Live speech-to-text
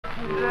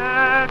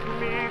Let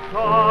me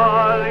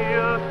call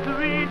you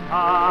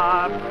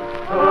sweetheart.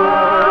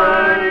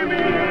 I'm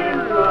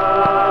in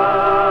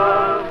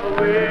love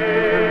with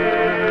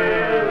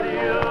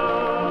you.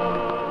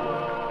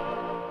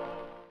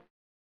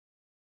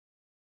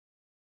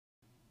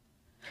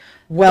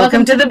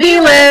 Welcome to the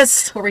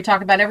B-List, where we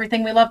talk about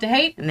everything we love to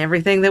hate and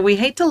everything that we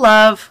hate to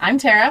love. I'm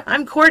Tara.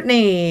 I'm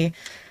Courtney.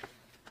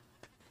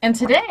 And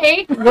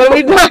today... What are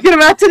we talking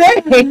about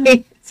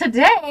today?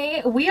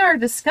 Today, we are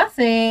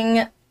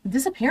discussing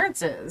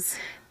disappearances.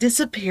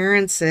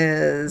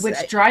 Disappearances.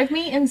 Which drive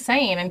me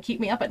insane and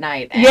keep me up at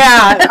night.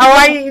 Yeah.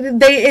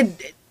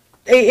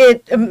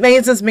 It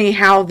amazes me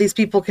how these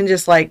people can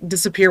just, like,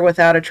 disappear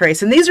without a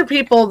trace. And these are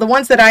people, the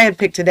ones that I had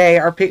picked today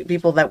are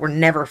people that were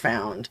never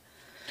found.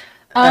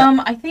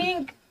 I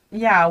think, two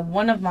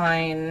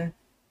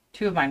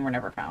of mine were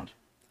never found.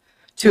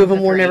 Two of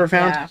them were never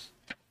found? Yeah.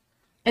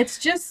 It's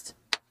just...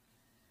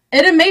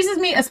 It amazes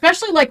me,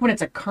 especially like when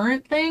it's a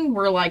current thing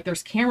where like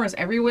there's cameras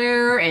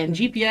everywhere and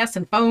GPS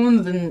and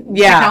phones and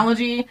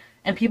technology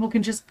and people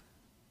can just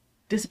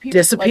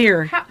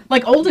disappear.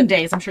 Like olden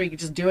days, I'm sure you could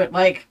just do it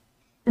like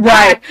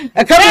right.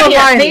 A couple of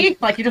mine,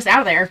 like you're just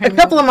out of there. A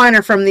couple of mine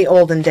are from the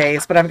olden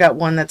days, but I've got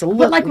one that's a little,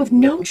 but like with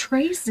no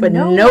trace, but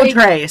no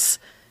trace.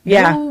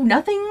 Yeah, no,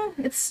 nothing.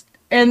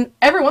 And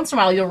every once in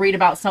a while you'll read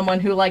about someone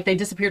who like they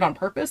disappeared on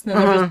purpose and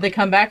then they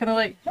come back and they're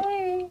like,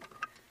 hey.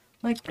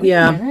 Like, wait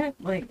a minute.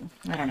 Like,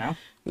 I don't know.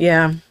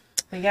 Yeah.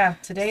 But yeah,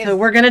 So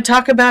we're going to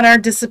talk about our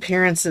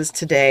disappearances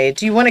today.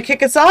 Do you want to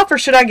kick us off or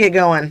should I get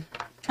going?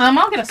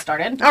 I'll get us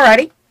started.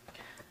 Alrighty.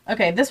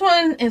 Okay, this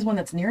one is one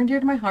that's near and dear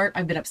to my heart.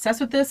 I've been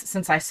obsessed with this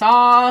since I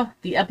saw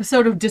the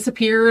episode of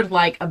Disappeared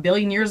like a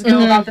billion years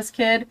ago about this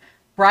kid.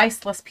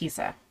 Bryce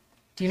Lespisa.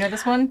 Do you know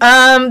this one?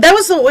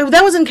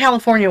 That was in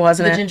California,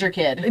 wasn't it? The ginger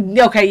kid.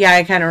 Okay, yeah,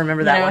 I kind of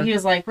remember that one. He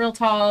was like real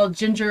tall,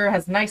 ginger,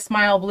 has nice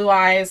smile, blue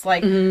eyes,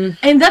 like,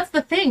 and that's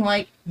the thing,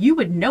 like, you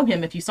would know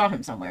him if you saw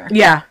him somewhere.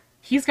 Yeah.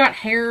 He's got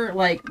hair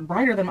like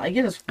brighter than like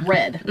it is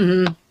red.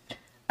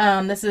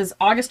 This is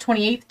August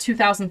 28th,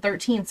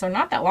 2013, so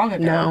not that long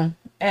ago. No.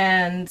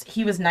 And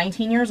he was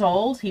 19 years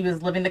old. He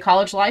was living the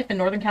college life in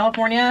Northern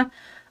California.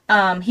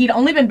 He'd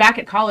only been back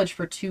at college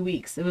for 2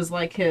 weeks. It was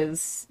like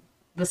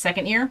the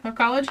second year of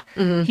college.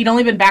 He'd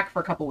only been back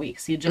for a couple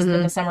weeks. He'd just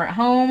spent the summer at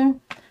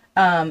home.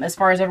 As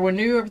far as everyone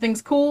knew,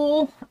 everything's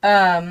cool.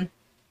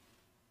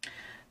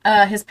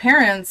 His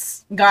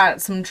parents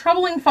got some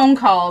troubling phone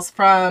calls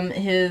from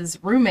his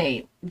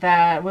roommate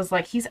that was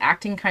like, he's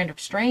acting kind of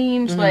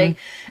strange. Like,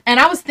 and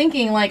I was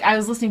thinking, like, I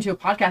was listening to a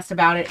podcast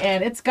about it,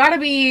 and it's gotta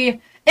be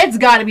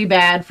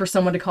bad for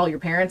someone to call your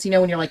parents,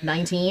 when you're like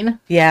 19.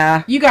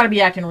 Yeah. You gotta be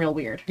acting real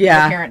weird.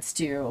 Yeah. Your parents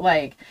do.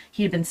 Like,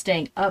 he'd been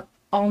staying up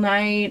all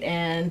night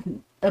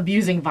and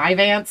abusing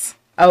Vyvanse.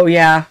 Oh,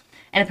 yeah.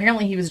 And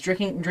apparently he was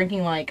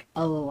drinking like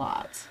a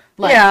lot.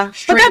 Like, yeah,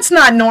 but that's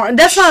not normal.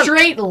 That's not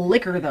straight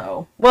liquor,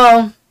 though.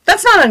 Well,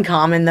 that's not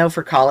uncommon though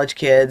for college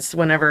kids.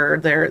 Whenever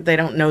they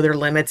don't know their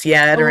limits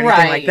yet or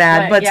anything like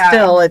that. But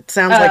still, it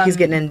sounds like he's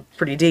getting in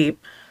pretty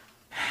deep.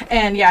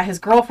 And yeah, his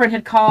girlfriend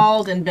had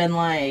called and been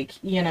like,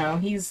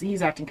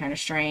 he's acting kind of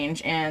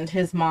strange. And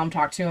his mom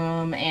talked to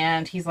him,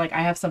 and he's like,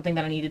 I have something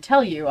that I need to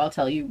tell you. I'll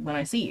tell you when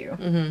I see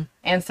you.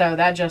 And so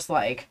that just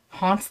like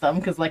haunts them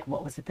because like,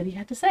 what was it that he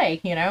had to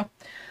say?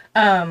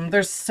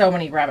 There's so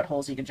many rabbit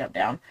holes you could jump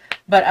down.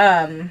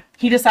 But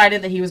he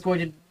decided that he was going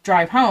to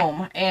drive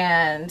home,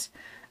 and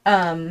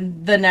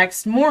the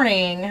next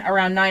morning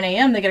around 9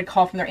 a.m. they get a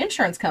call from their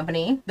insurance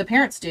company, the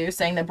parents do,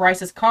 saying that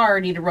Bryce's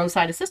car needed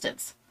roadside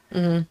assistance.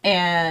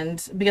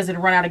 And because it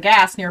had run out of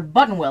gas near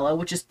Buttonwillow,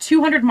 which is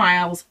 200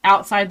 miles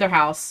outside their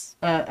house,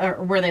 or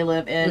where they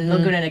live in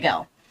Laguna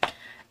Niguel.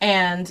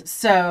 And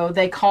so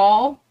they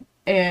call,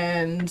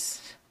 and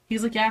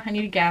he's like, yeah, I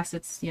needed gas.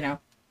 It's,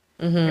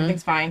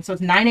 everything's fine. So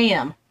it's 9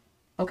 a.m.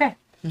 Okay.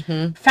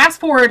 Fast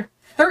forward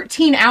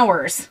 13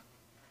 hours.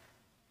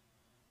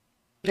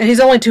 And he's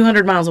only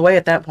 200 miles away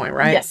at that point,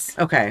 right? Yes.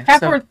 Okay.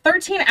 Fast forward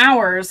 13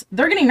 hours.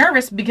 They're getting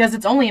nervous because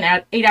it's only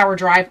an 8-hour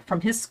drive from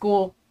his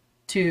school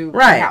to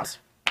their house.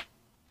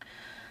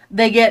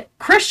 They get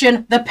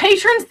Christian, the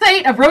patron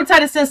saint of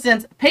roadside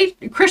assistance,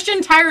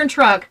 Christian Tire and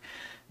Truck.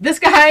 This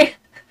guy,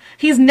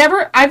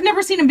 I've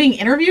never seen him being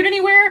interviewed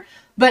anywhere,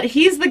 but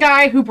he's the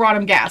guy who brought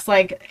him gas.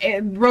 Like,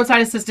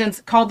 roadside assistance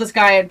called this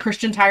guy at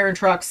Christian Tire and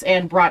Trucks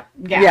and brought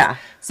gas. Yeah.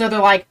 So they're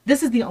like,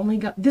 this is the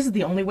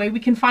only way we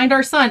can find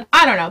our son.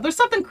 I don't know. There's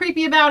something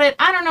creepy about it.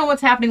 I don't know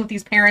what's happening with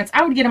these parents.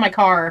 I would get in my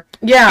car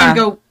and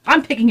go,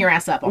 I'm picking your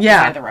ass up off the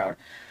side of the road.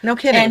 No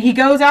kidding. And he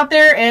goes out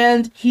there,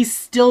 and he's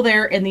still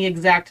there in the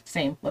exact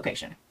same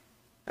location.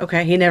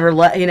 Okay, he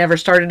never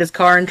started his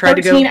car and tried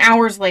to go. 13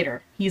 hours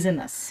later, he's in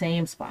the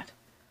same spot.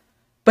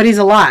 But he's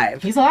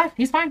alive. He's alive.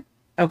 He's fine.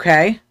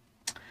 Okay.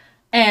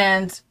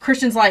 And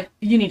Christian's like,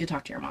 you need to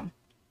talk to your mom.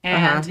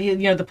 And,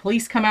 the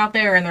police come out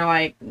there, and they're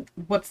like,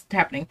 what's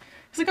happening?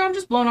 He's like, oh, I'm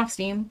just blowing off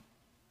steam.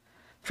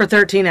 For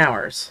 13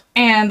 hours.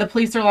 And the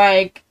police are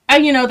like,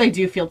 they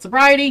do field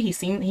sobriety.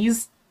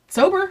 He's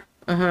sober.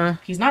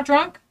 He's not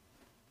drunk.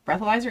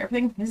 breathalyzer,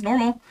 everything is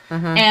normal.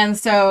 And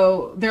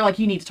so they're like,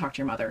 you need to talk to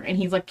your mother. And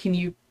he's like, can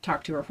you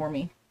talk to her for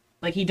me?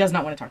 Like, he does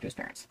not want to talk to his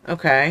parents.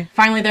 Okay.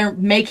 Finally, they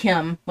make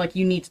him, like,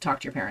 you need to talk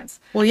to your parents.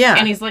 Well, yeah.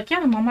 And he's like, yeah,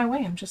 I'm on my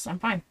way. I'm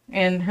fine.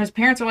 And his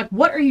parents are like,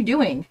 what are you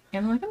doing?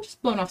 And I'm like, I'm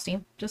just blowing off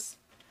steam.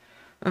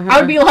 I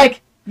would be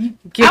like,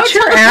 get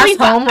your ass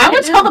home. I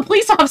would tell the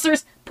police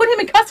officers, put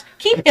him in custody.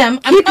 Keep him.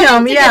 Keep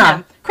him, yeah.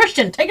 Him.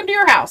 Christian, take him to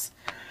your house.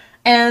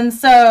 And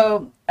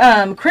so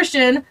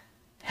Christian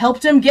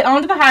helped him get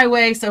onto the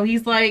highway. So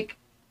he's like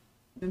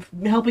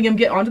helping him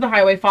get onto the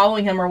highway,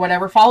 following him or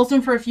whatever, follows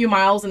him for a few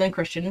miles, and then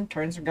Christian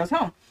turns and goes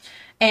home.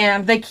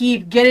 And they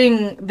keep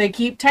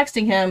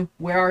texting him,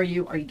 where are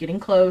you? Are you getting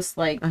close?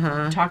 Like,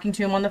 talking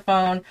to him on the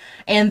phone.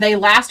 And they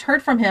last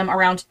heard from him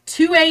around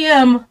 2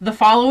 a.m. the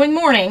following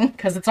morning,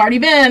 because it's already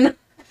been.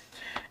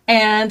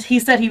 And he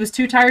said he was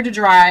too tired to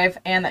drive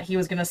and that he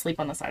was going to sleep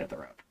on the side of the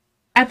road.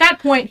 At that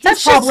point,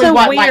 he's probably, so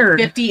weird.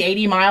 Like 50,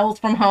 80 miles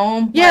from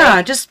home? Yeah,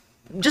 like,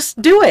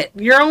 just do it.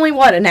 You're only,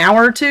 an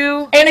hour or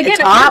two? And again,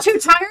 if you're too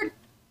tired,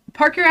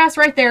 park your ass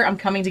right there. I'm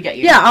coming to get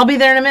you. Yeah, I'll be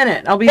there in a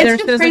minute. I'll be there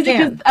as soon as I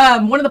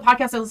can. One of the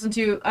podcasts I listened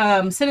to,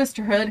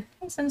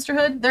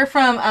 Sinisterhood,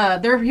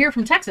 they're here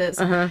from Texas.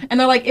 And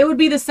they're like, it would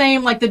be the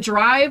same, like the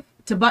drive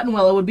to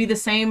Buttonwillow, it would be the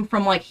same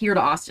from like here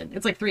to Austin.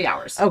 It's like 3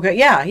 hours. Okay,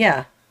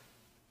 yeah.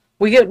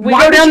 We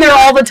go down there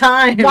all the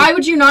time. Why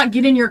would you not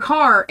get in your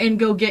car and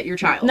go get your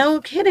child? No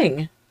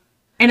kidding.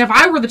 And if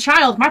I were the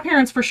child, my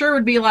parents for sure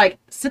would be like,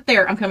 sit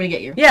there, I'm coming to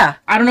get you. Yeah.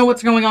 I don't know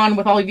what's going on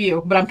with all of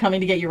you, but I'm coming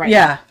to get you right now.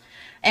 Yeah.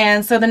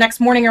 And so the next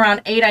morning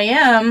around 8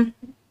 a.m.,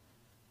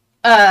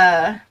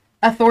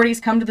 authorities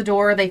come to the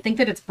door. They think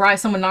that it's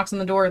Bryce. Someone knocks on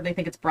the door. They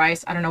think it's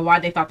Bryce. I don't know why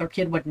they thought their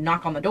kid would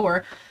knock on the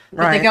door.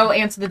 But they go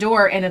answer the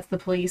door, and it's the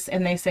police,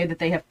 and they say that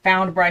they have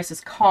found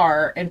Bryce's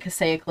car in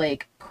Passaic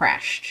Lake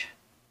crashed.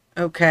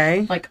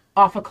 Okay. Like,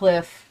 off a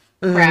cliff,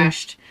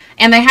 crashed.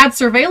 And they had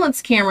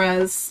surveillance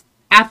cameras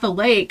at the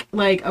lake,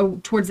 like,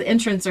 towards the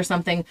entrance or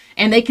something,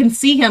 and they can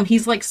see him.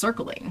 He's, like,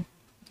 circling.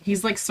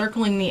 He's, like,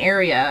 circling the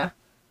area.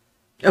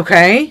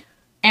 Okay.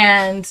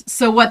 And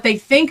so what they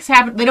think's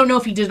happened, they don't know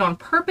if he did it on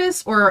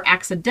purpose or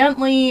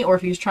accidentally, or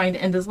if he was trying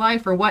to end his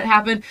life or what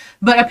happened.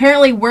 But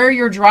apparently where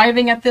you're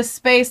driving at this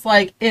space,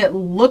 like, it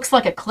looks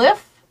like a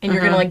cliff, and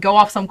you're going to, like, go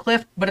off some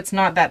cliff, but it's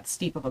not that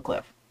steep of a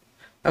cliff.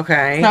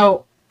 Okay.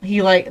 So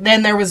he, like,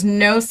 then there was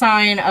no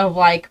sign of,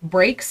 like,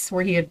 brakes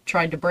where he had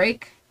tried to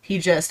brake. He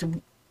just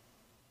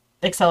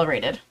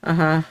accelerated.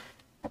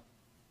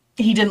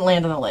 He didn't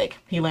land in the lake.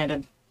 He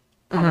landed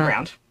on the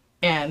ground.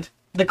 And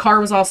the car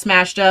was all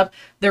smashed up.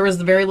 There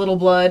was very little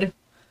blood,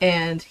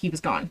 and he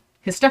was gone.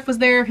 His stuff was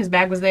there. His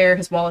bag was there.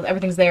 His wallet,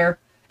 everything's there,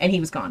 and he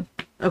was gone.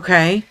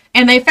 Okay.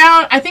 And they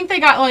found, I think they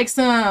got, like,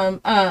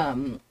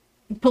 some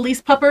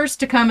police puppers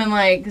to come and,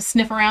 like,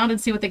 sniff around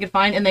and see what they could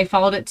find, and they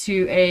followed it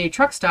to a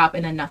truck stop,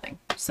 and then nothing.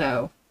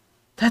 So.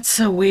 That's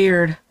so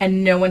weird.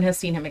 And no one has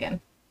seen him again.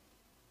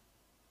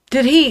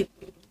 Did he,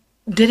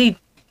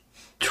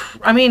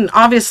 I mean,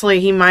 obviously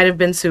he might have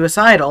been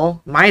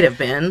suicidal. Might have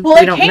been. Well,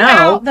 we don't know. It came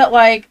out that,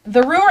 like,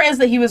 the rumor is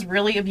that he was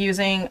really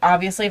abusing,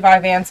 obviously,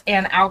 Vyvanse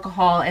and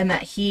alcohol, and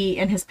that he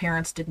and his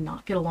parents did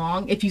not get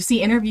along. If you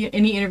see any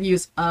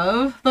interviews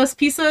of those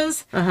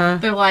pieces,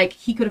 they're like,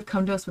 he could have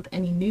come to us with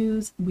any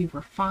news. We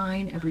were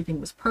fine. Everything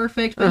was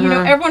perfect. But, you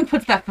know, everyone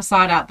puts that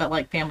facade out that,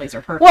 like, families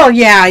are perfect. Well,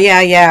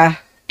 yeah.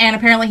 And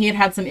apparently he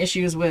had some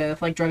issues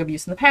with, like, drug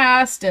abuse in the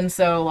past. And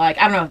so, like,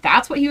 I don't know if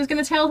that's what he was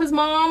going to tell his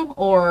mom,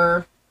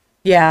 or...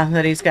 Yeah,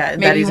 that he's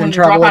in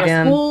trouble drop again.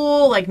 Out of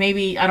school, like,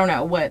 maybe, I don't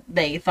know what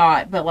they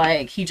thought, but,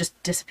 like, he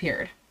just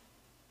disappeared.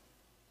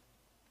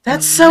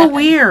 That's so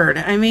weird.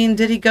 I mean,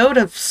 did he go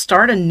to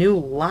start a new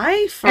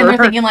life? And they're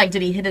thinking, like,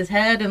 did he hit his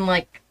head and,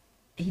 like,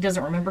 he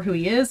doesn't remember who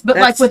he is? But,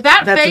 like, with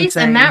that face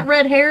and that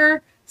red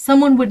hair,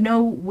 someone would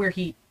know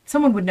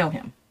someone would know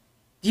him.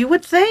 You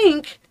would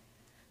think.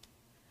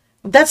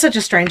 That's such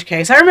a strange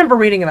case. I remember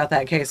reading about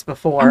that case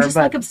before. I'm just,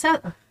 like,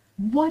 upset.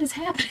 What is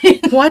happening?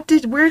 Where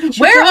did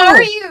you Where go?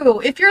 are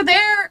you? If you're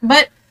there,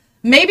 but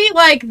maybe,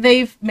 like,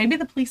 maybe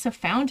the police have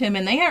found him,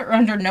 and they are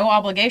under no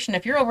obligation.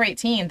 If you're over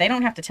 18, they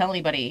don't have to tell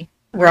anybody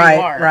where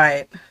you are.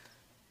 Right.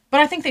 But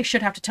I think they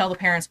should have to tell the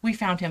parents, we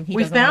found him.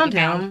 We found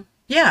him.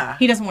 Yeah.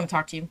 He doesn't want to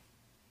talk to you.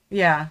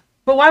 Yeah.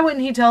 But why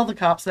wouldn't he tell the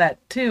cops that,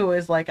 too?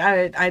 Is like,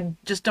 I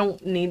just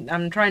don't need...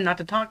 I'm trying not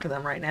to talk to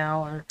them right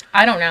now. Or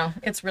I don't know.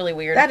 It's really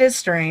weird. That is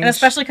strange. And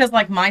especially because,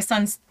 like, my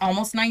son's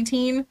almost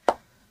 19.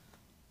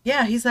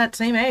 Yeah, he's that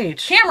same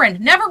age. Cameron,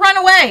 never run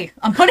away.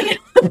 I'm putting it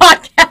on the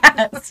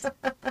podcast.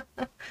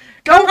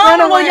 Don't Come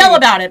home and we'll yell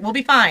about it. We'll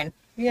be fine.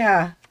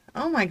 Yeah.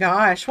 Oh my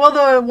gosh. Well,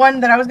 the one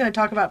that I was going to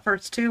talk about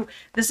first, too,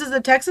 this is a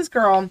Texas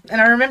girl.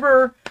 And I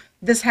remember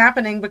this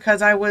happening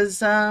because I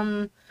was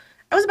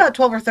about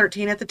 12 or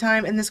 13 at the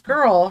time. And this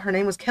girl, her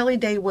name was Kelly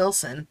Day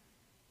Wilson.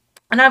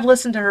 And I've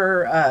listened to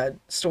her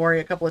story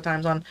a couple of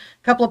times on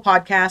a couple of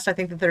podcasts. I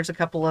think that there's a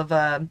couple of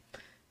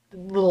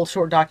little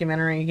short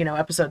documentary,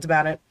 episodes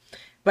about it.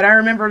 But I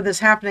remember this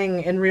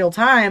happening in real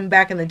time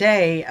back in the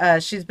day.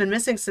 She's been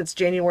missing since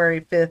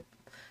January 5th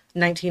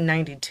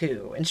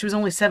 1992, and she was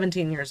only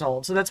 17 years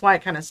old. So that's why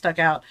it kind of stuck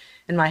out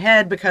in my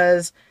head,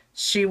 because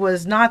she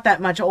was not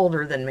that much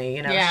older than me.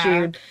 You know,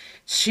 Yeah.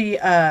 she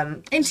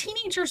And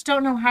teenagers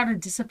don't know how to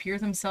disappear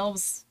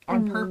themselves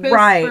on purpose.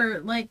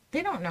 Right.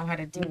 They don't know how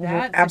to do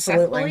that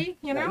absolutely, successfully,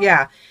 you know?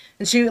 Yeah.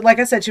 And she, like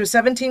I said, she was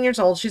 17 years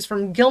old. She's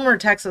from Gilmer,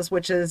 Texas,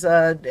 which is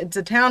it's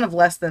a town of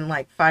less than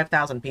like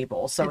 5,000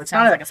 people. So It it's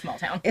sounds not like a small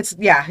town.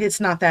 it's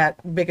not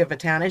that big of a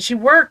town. And she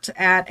worked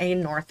at a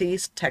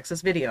Northeast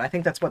Texas Video. I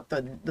think that's what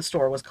the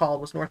store was called,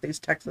 was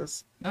Northeast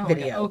Texas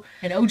Video. Yeah. Oh,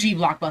 an OG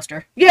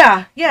Blockbuster.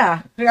 Yeah,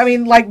 yeah. I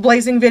mean, like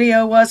Blazing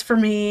Video was for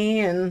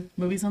me, and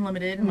Movies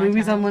Unlimited. In my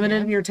Movies town, Unlimited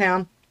yeah. in your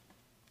town.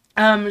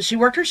 She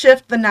worked her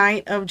shift the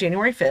night of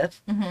January 5th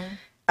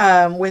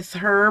with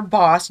her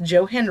boss,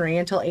 Joe Henry,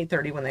 until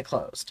 8:30 when they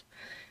closed.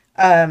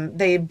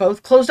 They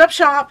both closed up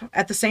shop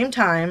at the same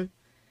time,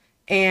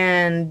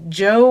 and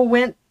Joe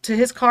went to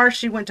his car,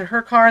 she went to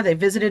her car. They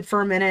visited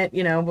for a minute,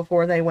 you know,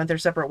 before they went their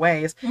separate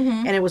ways.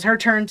 And it was her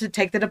turn to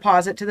take the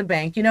deposit to the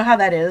bank. You know how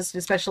that is,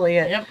 especially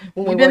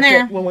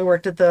when we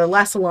worked at the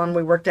last salon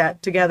we worked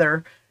at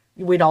together.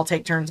 We'd all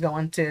take turns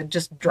going to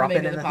just drop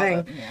it in the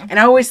thing. Yeah. And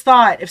I always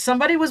thought, if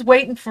somebody was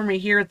waiting for me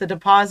here at the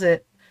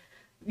deposit,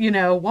 you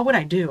know, what would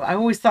I do? I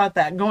always thought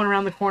that, going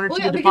around the corner to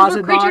the deposit box. Because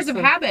we're creatures of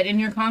habit, and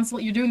you're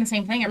doing the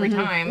same thing every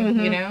time,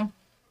 you know?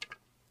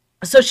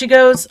 So she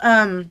goes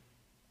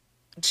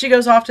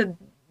off to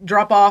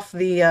drop off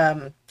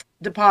the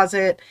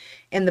deposit,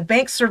 and the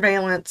bank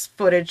surveillance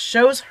footage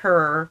shows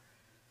her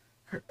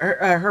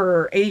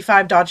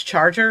 85 Dodge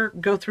Charger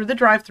go through the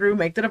drive-thru,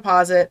 make the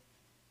deposit,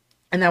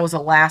 and that was the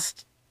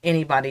last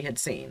anybody had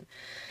seen.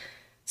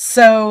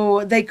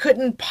 So they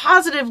couldn't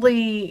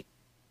positively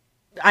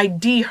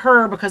ID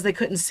her because they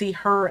couldn't see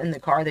her in the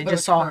car. They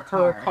just saw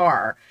her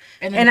car.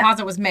 And the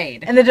deposit was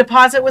made. And the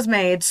deposit was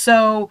made.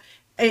 So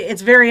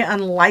it's very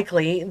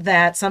unlikely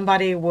that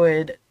somebody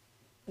would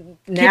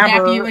nab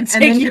her you and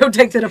then go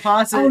take the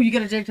deposit. Oh, you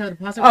gotta take the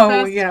deposit?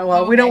 Oh, yeah.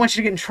 Well, we don't want you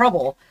to get in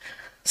trouble.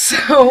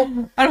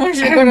 So I don't want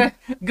you to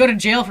go to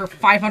jail for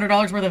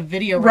 $500 worth of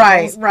video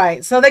rentals.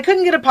 Right. So they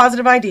couldn't get a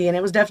positive ID, and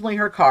it was definitely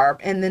her car.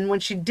 And then when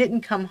she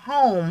didn't come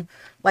home,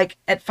 like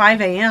at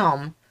 5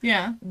 a.m.,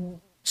 Yeah.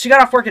 she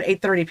got off work at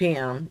 8:30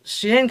 p.m.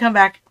 She didn't come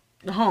back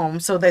home,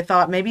 so they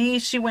thought maybe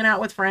she went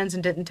out with friends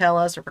and didn't tell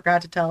us or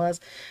forgot to tell us.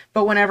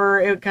 But whenever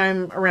it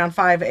came around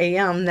 5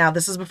 a.m., now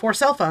this is before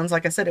cell phones,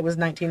 like I said, it was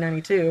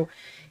 1992,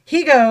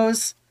 he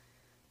goes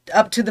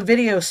up to the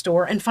video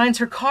store and finds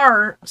her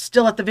car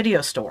still at the video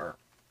store.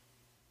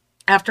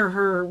 After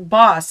her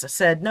boss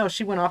said, no,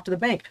 she went off to the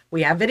bank.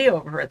 We have video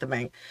of her at the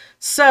bank.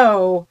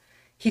 So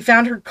he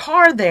found her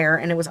car there,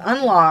 and it was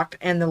unlocked,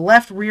 and the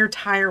left rear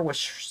tire was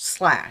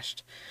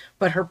slashed.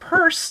 But her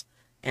purse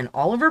and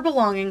all of her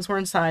belongings were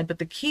inside, but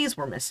the keys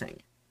were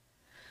missing.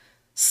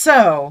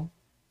 So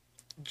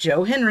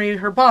Joe Henry,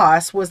 her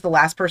boss, was the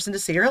last person to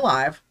see her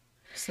alive.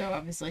 So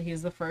obviously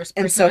he's the first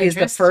person And so of he's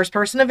the interest. first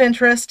person of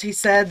interest. He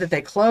said that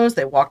they closed,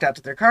 they walked out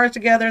to their cars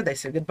together, they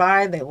said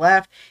goodbye, they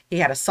left. He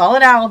had a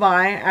solid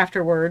alibi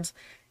afterwards,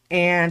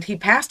 and he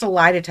passed a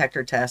lie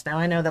detector test. Now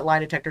I know that lie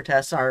detector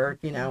tests are,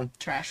 you know,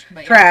 Trash.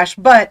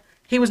 but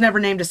he was never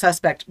named a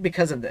suspect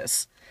because of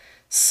this.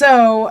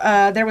 So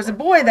there was a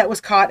boy that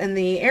was caught in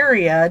the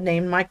area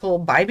named Michael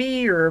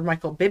Bibby or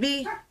Michael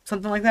Bibby,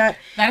 something like that.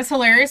 That is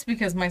hilarious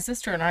because my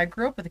sister and I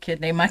grew up with a kid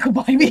named Michael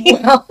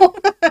Bybee. Well,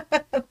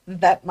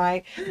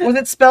 was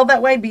it spelled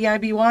that way?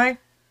 B-I-B-Y?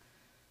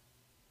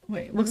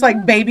 Wait, Looks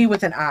like baby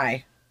with an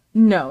I.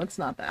 no, it's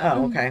not that.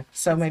 Oh, okay.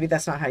 So maybe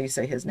that's not how you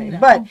say his name. No.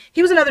 But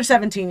he was another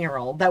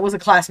 17-year-old that was a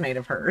classmate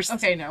of hers.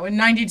 Okay, no. In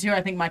 92,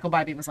 I think Michael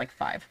Bybee was like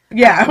 5.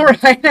 Yeah,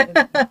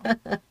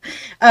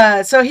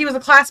 right. So he was a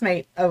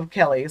classmate of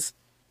Kelly's.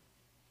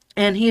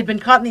 And he had been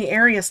caught in the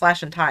area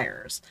slashing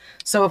tires.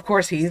 So, of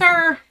course, he's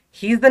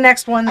the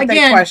next one that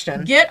they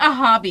question. Get a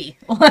hobby.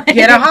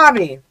 Get a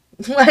hobby.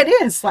 Well, it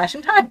is,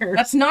 slashing tires.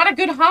 That's not a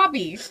good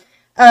hobby.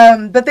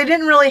 But they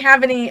didn't really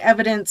have any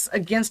evidence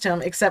against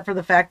him except for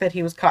the fact that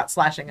he was caught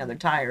slashing other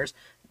tires.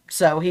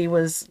 So he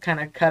was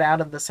kind of cut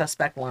out of the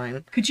suspect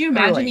line. Could you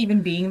imagine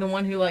even being the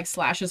one who like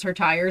slashes her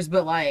tires,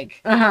 but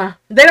like...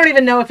 They don't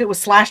even know if it was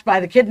slashed by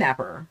the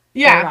kidnapper.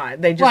 Yeah. Or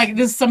not. They just... Like,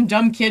 some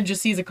dumb kid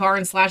just sees a car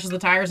and slashes the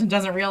tires and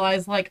doesn't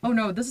realize, like, oh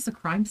no, this is a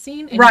crime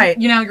scene? And right.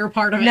 You're a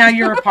part of it. Now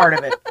you're a part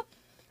of it.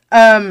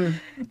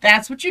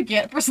 That's what you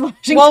get for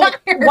slashing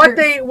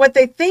tires. What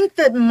they think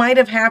that might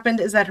have happened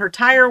is that her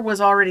tire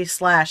was already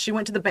slashed. She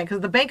went to the bank,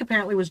 because the bank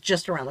apparently was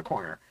just around the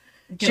corner.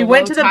 She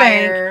went to the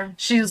bank.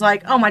 She was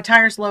like, oh, my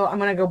tire's low. I'm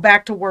going to go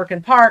back to work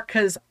and park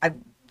because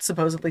I'm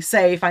supposedly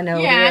safe. I know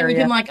the area. Yeah, you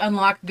can like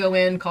unlock, go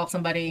in, call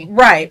somebody.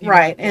 Right.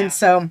 Yeah. And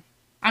so...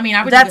 I mean,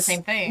 I would do the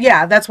same thing.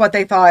 Yeah, that's what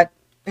they thought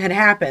had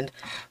happened.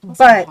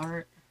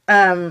 But,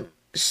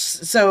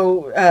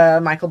 so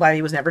Michael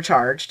Bybee was never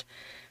charged.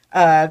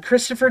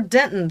 Christopher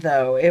Denton,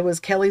 though, it was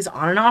Kelly's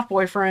on and off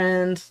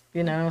boyfriend,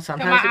 you know,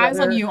 sometimes. Got my eyes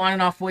on you, on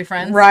and off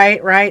boyfriends.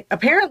 Right.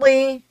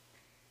 Apparently,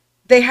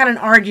 they had an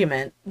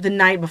argument the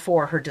night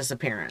before her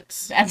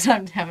disappearance. That's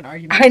not to have an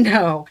argument. I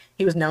know.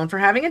 He was known for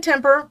having a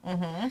temper.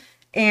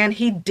 And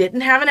he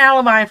didn't have an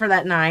alibi for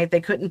that night.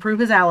 They couldn't prove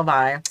his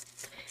alibi.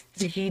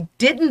 He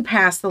didn't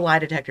pass the lie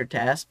detector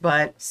test,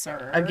 but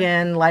Sir.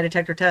 again, lie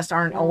detector tests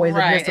aren't always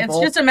Right.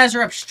 admissible. It's just a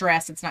measure of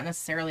stress. It's not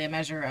necessarily a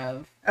measure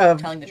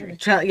of telling the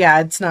truth.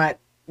 Yeah, it's not,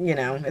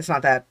 it's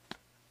not that,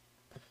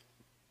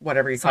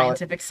 whatever you call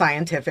Scientific. it,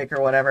 scientific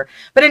or whatever.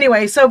 But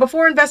anyway, so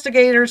before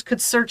investigators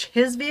could search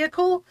his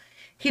vehicle,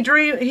 he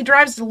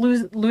drives to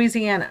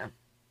Louisiana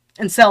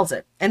and sells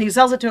it. And he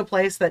sells it to a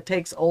place that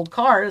takes old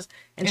cars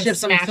and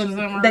ships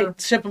them. They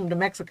ship them to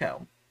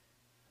Mexico.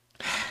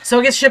 So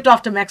it gets shipped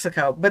off to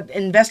Mexico. But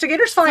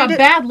investigators find it. It's a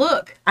bad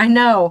look. I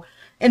know.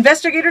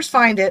 Investigators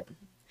find it,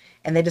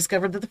 and they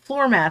discovered that the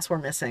floor mats were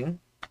missing.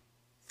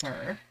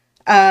 Sir.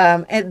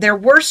 And there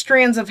were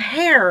strands of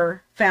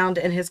hair found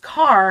in his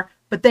car,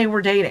 but they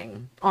were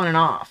dating on and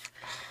off.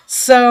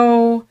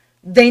 So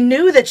they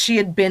knew that she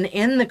had been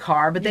in the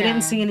car, but they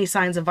didn't see any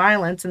signs of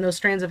violence. And those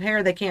strands of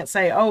hair, they can't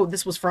say, oh,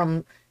 this was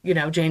from,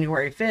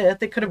 January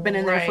 5th. It could have been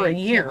in there for a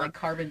year. Can't,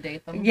 carbon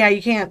date them. Yeah,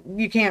 you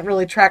can't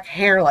really track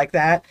hair like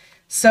that.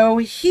 So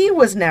he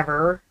was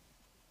never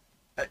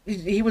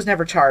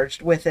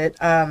charged with it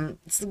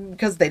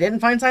because they didn't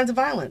find signs of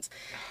violence.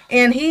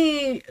 And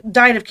he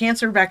died of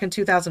cancer back in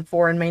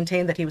 2004 and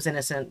maintained that he was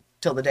innocent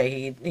till the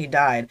day he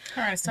died.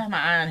 All right, still have my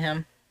eye on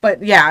him.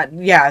 But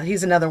yeah,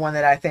 he's another one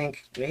that I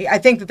think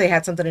that they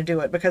had something to do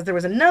with it, because there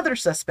was another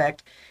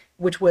suspect,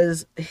 which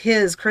was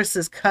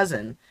Chris's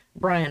cousin,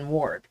 Brian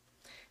Ward.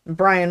 And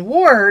Brian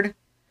Ward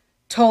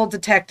told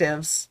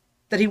detectives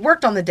that he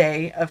worked on the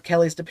day of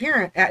Kelly's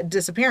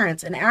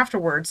disappearance, and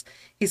afterwards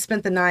he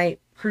spent the night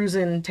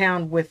cruising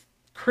town with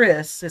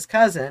Chris, his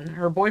cousin,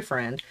 her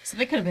boyfriend. So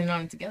they could have been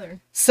on it together.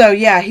 So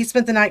yeah, he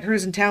spent the night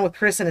cruising town with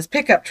Chris in his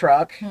pickup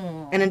truck.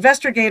 And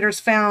investigators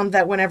found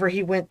that whenever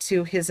he went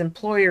to his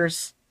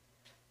employer's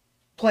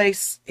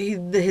place,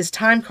 his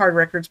time card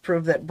records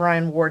proved that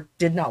Brian Ward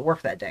did not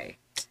work that day.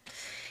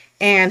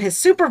 And his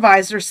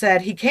supervisor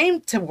said he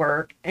came to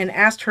work and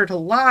asked her to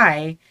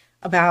lie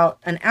about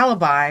an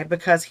alibi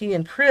because he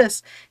and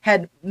Chris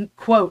had,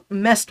 quote,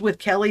 messed with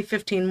Kelly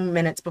 15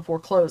 minutes before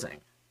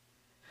closing.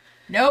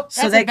 Nope,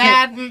 that's a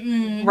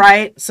bad...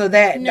 Right? So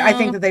I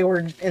think that they were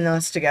in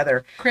this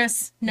together.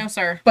 Chris, no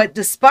sir. But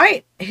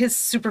despite his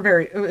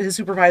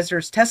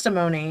supervisor's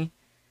testimony,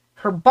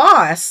 her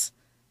boss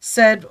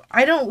said,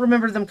 I don't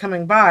remember them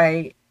coming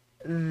by.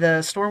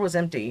 The store was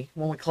empty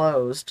when we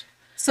closed.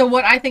 So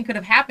what I think could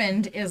have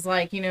happened is,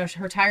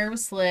 her tire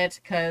was slit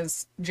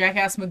because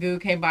Jackass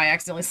Magoo came by,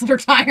 accidentally slit her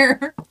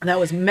tire. That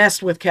was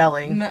messed with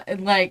Kelly.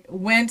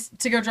 Went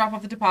to go drop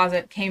off the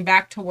deposit, came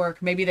back to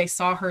work. Maybe they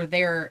saw her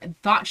there and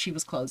thought she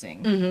was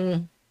closing.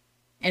 Mm-hmm.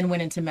 And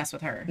went in to mess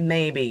with her.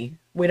 Maybe.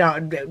 I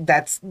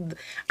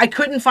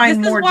couldn't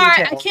find more details.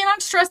 This is why I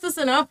cannot stress this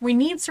enough. We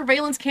need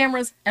surveillance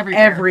cameras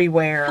everywhere.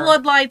 Everywhere.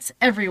 Floodlights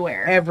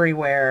everywhere.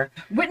 Everywhere.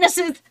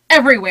 Witnesses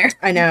everywhere.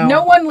 I know.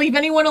 No one leave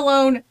anyone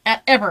alone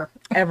ever.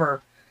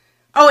 Ever.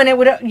 Oh, and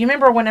you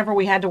remember whenever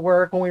we had to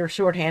work, when we were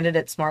shorthanded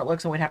at Smart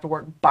Looks and we'd have to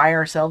work by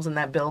ourselves in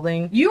that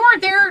building? You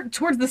were there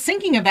towards the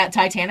sinking of that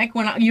Titanic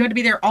when you had to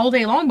be there all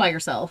day long by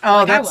yourself.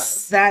 Oh,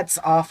 that's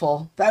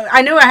awful.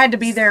 I knew I had to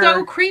be there.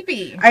 So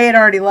creepy. I had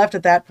already left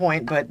at that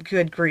point, but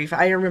good grief.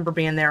 I remember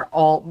being there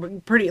half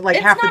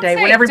the day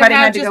when everybody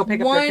had to go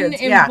pick up their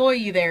kids. One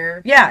employee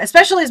there. Yeah,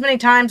 especially as many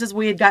times as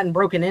we had gotten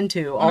broken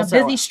into. On a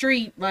busy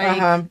street.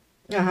 No,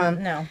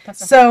 that's not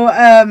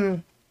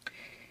so,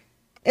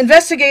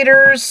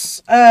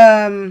 investigators,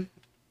 they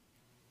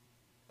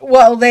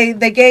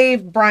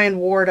gave Brian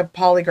Ward a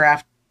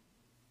polygraph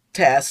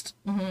test,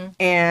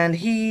 and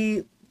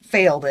he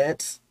failed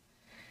it.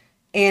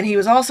 And he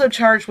was also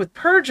charged with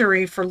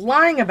perjury for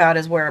lying about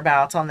his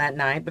whereabouts on that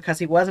night because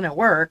he wasn't at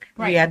work.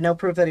 Right. He had no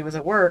proof that he was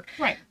at work.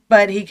 Right.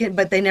 But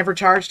they never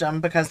charged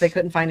him because they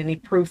couldn't find any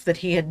proof that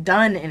he had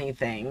done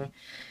anything.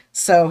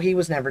 So he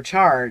was never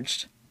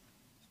charged.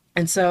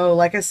 And so,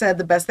 like I said,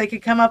 the best they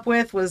could come up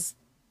with was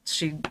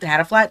she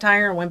had a flat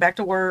tire and went back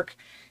to work,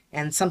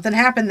 and something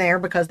happened there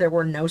because there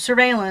were no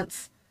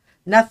surveillance,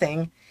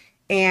 nothing.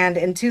 And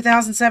in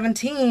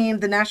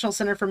 2017, the National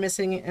Center for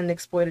Missing and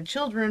Exploited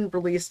Children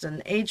released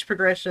an age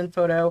progression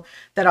photo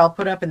that I'll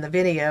put up in the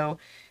video,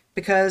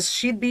 because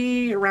she'd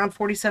be around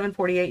 47,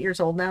 48 years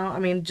old now. I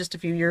mean, just a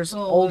few years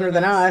older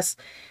than us.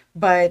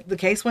 But the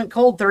case went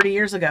cold 30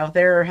 years ago.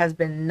 There has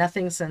been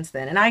nothing since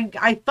then. And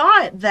I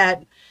thought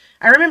that,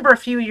 I remember a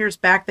few years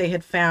back they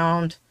had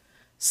found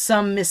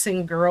some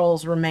missing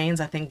girls' remains,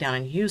 I think down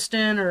in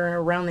Houston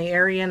or around the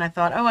area, and I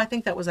thought, I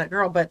think that was that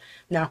girl, but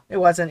no, it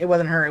wasn't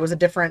her. It was a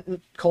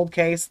different cold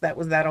case that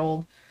was that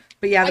old.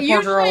 But yeah, the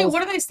poor girls.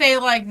 What do they say?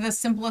 The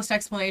simplest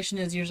explanation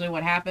is usually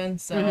what happened.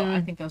 So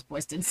I think those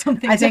boys did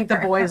something. I think the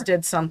boys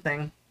did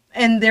something,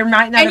 and there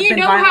might not have been violence. And you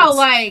know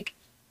how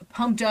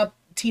pumped up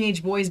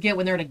teenage boys get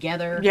when they're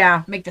together.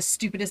 Yeah. Make the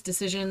stupidest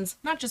decisions.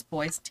 Not just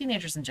boys,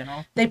 teenagers in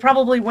general. They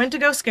probably went to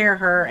go scare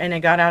her and it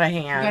got out of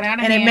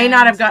hand. It may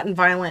not have gotten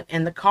violent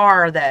in the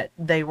car that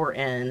they were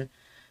in,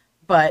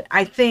 but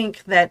I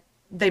think that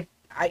if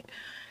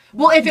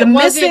it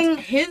wasn't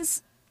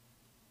his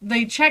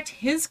they checked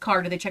his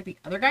car. Did they check the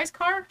other guy's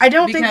car? I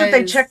don't think that they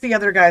Because- checked the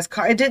other guy's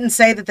car. It didn't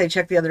say that they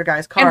checked the other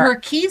guy's car. And her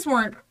keys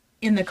weren't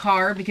in the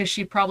car because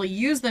she probably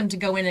used them to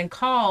go in and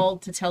call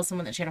to tell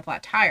someone that she had a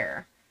flat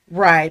tire.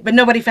 Right, but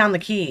nobody found the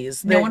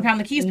keys. No one found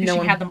the keys because no she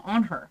one- had them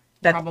on her.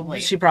 Probably.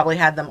 She probably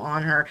had them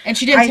on her. And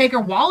she didn't take her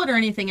wallet or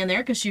anything in there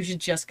because she was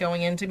just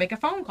going in to make a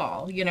phone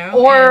call, you know?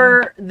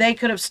 Or they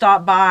could have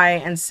stopped by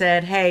and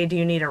said, hey, do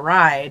you need a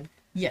ride?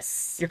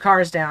 Yes. Your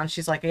car's down.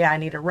 She's like, yeah, I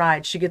need a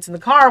ride. She gets in the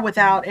car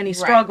without any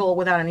struggle,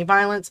 without any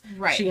violence.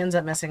 Right. She ends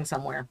up missing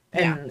somewhere.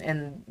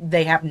 And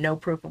they have no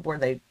proof of where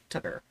they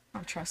took her. I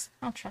don't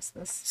trust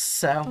this.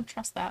 So. Don't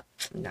trust that.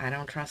 I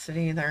don't trust it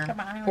either. Come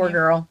on, Poor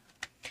girl.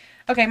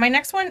 Okay, my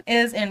next one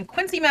is in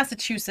Quincy,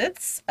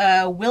 Massachusetts.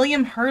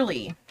 William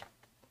Hurley.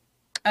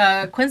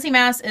 Quincy,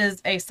 Mass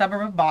is a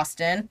suburb of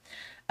Boston.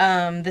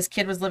 This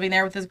kid was living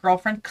there with his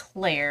girlfriend,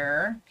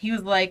 Claire. He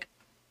was like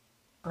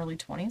early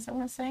 20s, I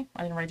want to say.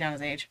 I didn't write down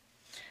his age.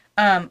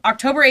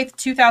 October 8th,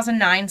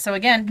 2009. So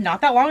again,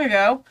 not that long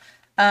ago.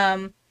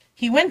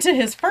 He went to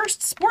his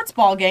first sports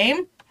ball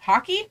game.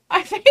 Hockey,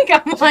 I think.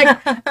 I'm like,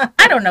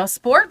 I don't know,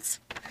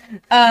 sports.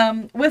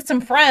 With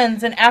some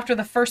friends, and after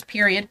the first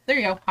period, there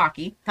you go,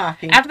 hockey.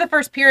 After the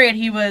first period,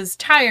 he was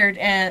tired,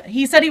 and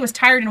he said he was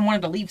tired and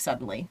wanted to leave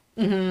suddenly.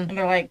 Mm-hmm. And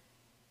they're like,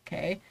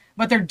 okay.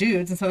 But they're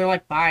dudes, and so they're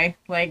like, bye.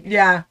 Like,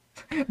 yeah.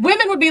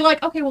 Women would be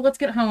like, okay, well, let's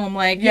get home.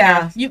 Like,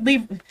 yeah, you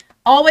leave.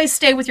 Always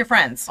stay with your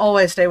friends.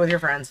 Always stay with your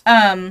friends.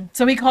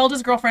 So he called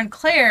his girlfriend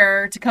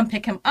Claire to come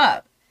pick him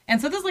up. And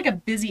so this is like a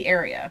busy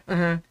area.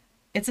 Mm-hmm.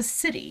 It's a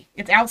city.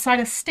 It's outside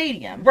a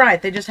stadium.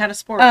 Right. They just had a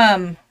sport.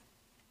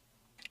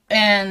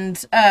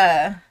 And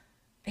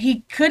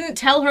he couldn't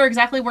tell her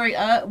exactly where he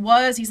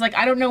was. He's like,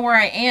 I don't know where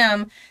I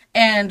am.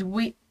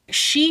 And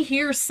she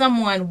hears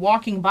someone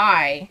walking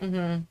by,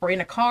 or in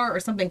a car or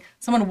something,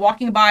 someone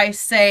walking by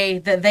say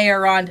that they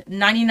are on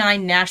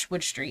 99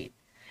 Nashwood Street.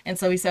 And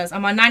so he says,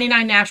 I'm on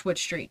 99 Nashwood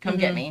Street. Come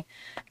get me.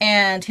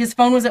 And his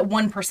phone was at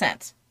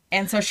 1%.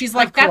 And so she's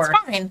like, that's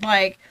fine.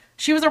 Like,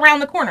 she was around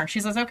the corner. She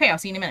says, okay, I'll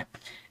see you in a minute.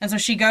 And so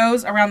she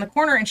goes around the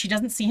corner and she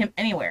doesn't see him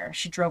anywhere.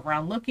 She drove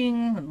around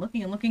looking and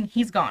looking and looking.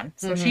 He's gone.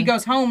 So she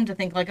goes home to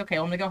think like, okay,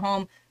 I'm going to go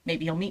home.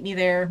 Maybe he'll meet me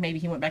there. Maybe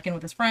he went back in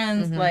with his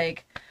friends.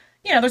 Like,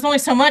 you know, there's only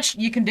so much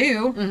you can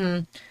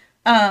do.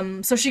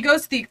 So she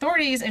goes to the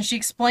authorities and she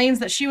explains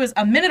that she was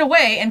a minute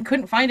away and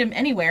couldn't find him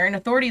anywhere. And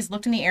authorities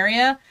looked in the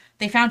area.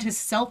 They found his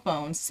cell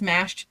phone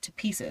smashed to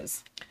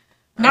pieces.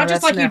 Not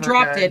just like you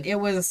dropped it. It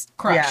was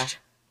crushed.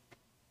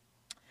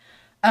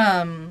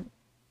 Yeah.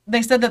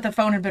 They said that the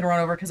phone had been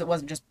run over because it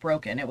wasn't just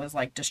broken. It was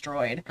like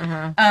destroyed.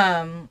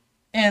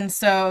 And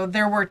so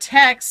there were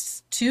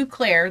texts to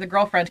Claire, the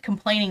girlfriend,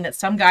 complaining that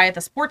some guy at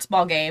the sports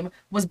ball game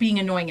was being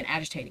annoying and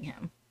agitating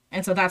him.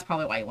 And so that's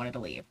probably why he wanted to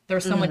leave. There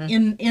was someone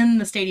in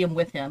the stadium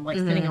with him, like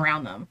sitting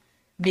around them,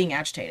 being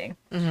agitating.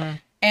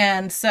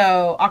 And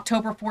so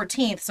October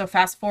 14th, so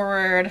fast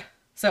forward,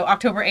 so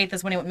October 8th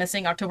is when he went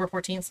missing, October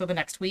 14th, so the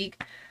next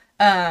week,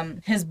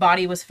 his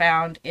body was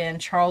found in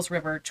Charles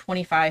River,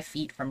 25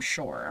 feet from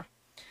shore.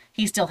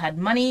 He still had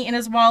money in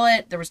his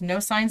wallet. There was no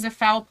signs of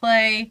foul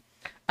play.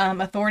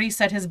 Authorities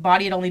said his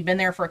body had only been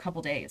there for a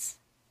couple days.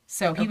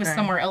 So he was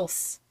somewhere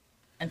else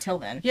until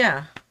then.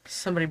 Yeah.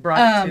 Somebody brought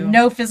it to him.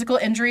 No physical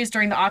injuries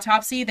during the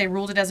autopsy. They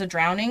ruled it as a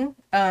drowning.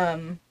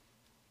 But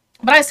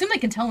I assume they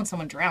can tell when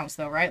someone drowns,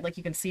 though, right? Like,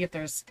 you can see if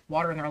there's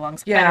water in their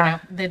lungs. Yeah. I don't know.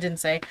 They didn't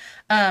say.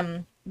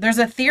 There's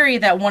a theory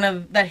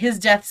that his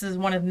deaths is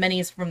one of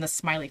many from the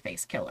smiley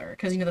face killer.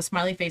 Because, you know, the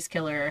smiley face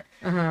killer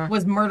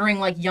was murdering,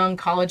 like, young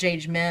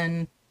college-age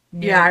men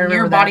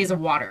near bodies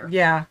of water.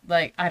 Yeah.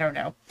 Like, I don't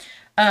know.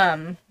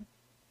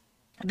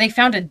 They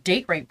found a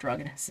date rape drug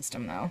in his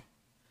system, though.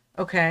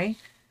 Okay.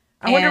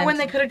 I wonder when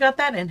they could have got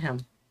that in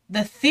him.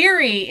 The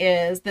theory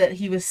is that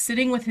he was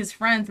sitting with his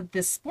friends at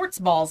this sports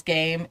balls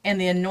game, and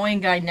the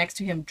annoying guy next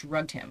to him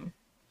drugged him.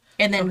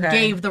 And then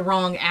gave the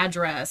wrong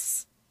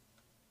address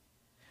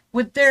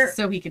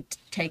so he could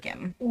take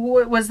him.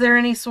 Was there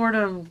any sort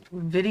of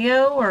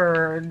video,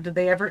 or did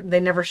they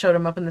never showed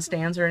him up in the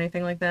stands or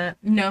anything like that?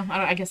 No,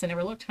 I guess I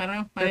never looked. I don't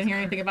know. I didn't hear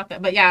anything about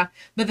that. But yeah,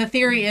 but the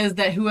theory is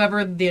that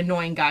whoever the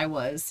annoying guy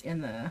was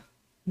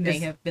may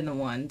have been the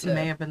one.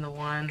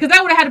 Because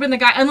that would have had to been the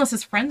guy, unless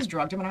his friends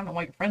drugged him. I don't know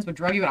why your friends would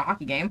drug you at a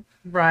hockey game.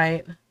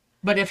 Right.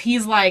 But if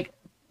he's like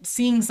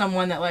seeing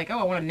someone that like, oh,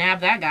 I want to nab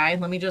that guy,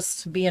 let me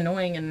just be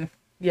annoying and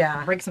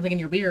break something in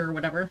your beer or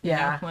whatever. Yeah.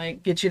 You know,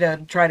 like, get you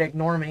to try to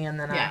ignore me and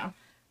then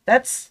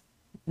that's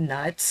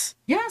nuts.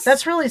 Yes.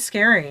 That's really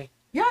scary.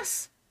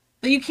 Yes.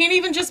 But you can't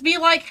even just be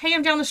like, hey,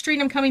 I'm down the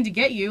street, I'm coming to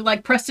get you.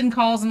 Like Preston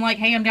calls and like,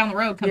 hey, I'm down the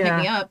road, come pick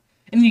me up.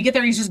 And then you get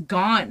there, he's just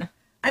gone.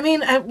 I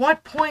mean, at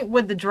what point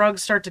would the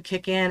drugs start to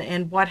kick in,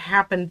 and what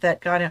happened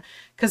that got him?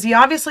 Because he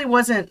obviously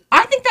wasn't...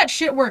 I think that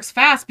shit works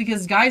fast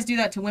because guys do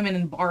that to women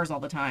in bars all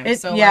the time.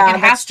 It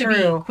has to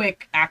be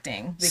quick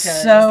acting.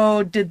 Because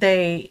so did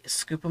they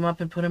scoop him up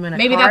and put him in a car?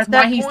 Maybe that's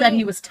why he said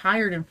he was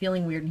tired and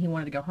feeling weird and he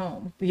wanted to go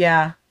home.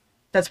 Yeah,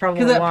 that's probably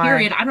why. Because that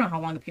period, I don't know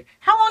how long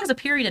how long is a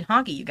period in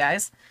hockey, you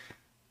guys?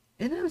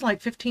 It was like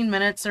 15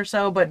 minutes or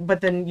so,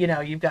 but then, you know,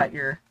 you've got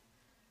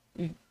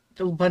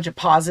a bunch of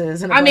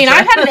pauses. And I've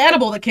had an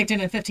edible that kicked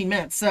in 15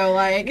 minutes, so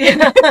like,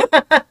 yeah,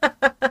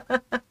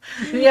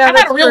 I've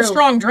had a real true.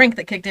 strong drink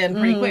that kicked in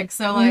pretty quick,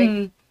 so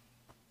like,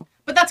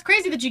 but that's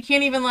crazy that you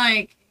can't even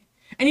like,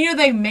 and you know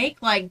they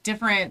make like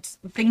different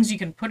things you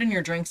can put in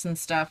your drinks and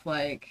stuff,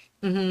 like,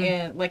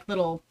 and like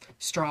little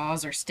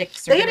straws or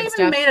sticks. Or They had even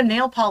stuff. made a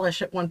nail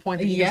polish at one point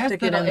that you can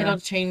stick it in. It'll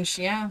change.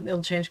 Yeah,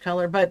 it'll change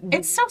color, but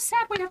it's so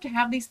sad we have to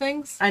have these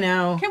things. I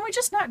know. Can we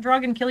just not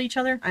drug and kill each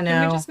other? I know.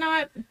 Can we just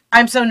not?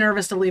 I'm so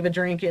nervous to leave a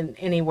drink in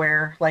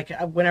anywhere. Like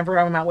whenever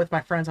I'm out with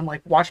my friends, I'm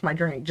like, watch my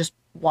drink, just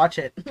watch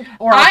it,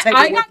 or I'll take it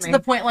I with got me. to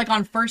the point like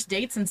on first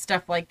dates and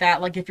stuff like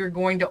that. Like if you're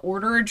going to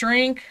order a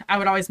drink, I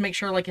would always make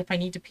sure like if I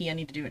need to pee, I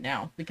need to do it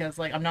now because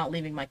like I'm not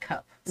leaving my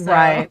cup. So,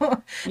 Right. like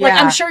Yeah.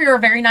 I'm sure you're a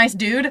very nice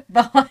dude,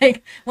 but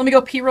like let me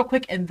go pee real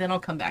quick and then I'll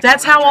come back.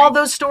 That's and order how a all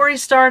drink. those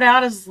stories start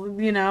out. Is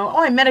oh,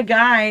 I met a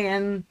guy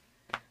and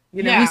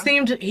Yeah. he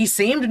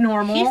seemed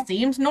normal. He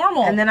seemed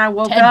normal. And then I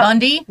woke Ted up.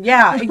 Bundy.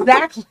 Yeah,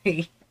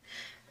 exactly.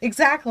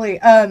 Exactly.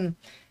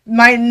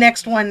 My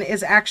next one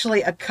is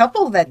actually a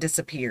couple that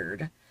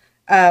disappeared,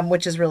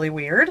 which is really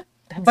weird.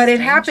 That's but it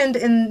strange. happened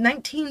in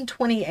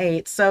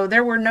 1928, so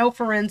there were no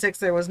forensics.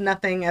 There was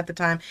nothing at the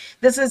time.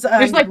 This is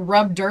Just like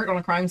rub dirt on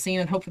a crime scene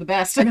and hope for the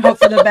best. and hope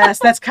for the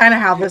best. That's kind of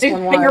how this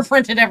one was.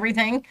 Fingerprinted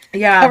everything.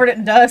 Yeah. Covered it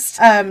in dust.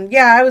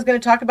 Yeah, I was going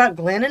to talk about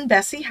Glenn and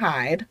Bessie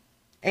Hyde,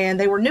 and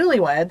they were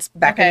newlyweds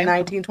back Okay. in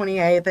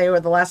 1928. They were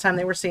the last time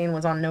they were seen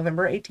was on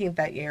November 18th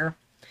that year.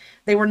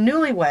 They were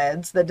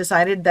newlyweds that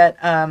decided that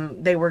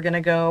they were going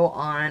to go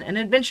on an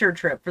adventure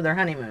trip for their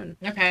honeymoon,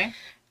 Okay.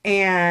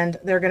 and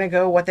they're going to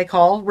go what they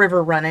call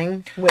river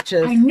running, which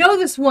is I know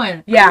this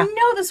one. Yeah. I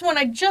know this one.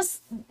 I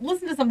just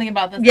listened to something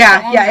about this. not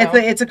yeah, long yeah, ago.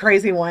 it's a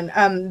crazy one.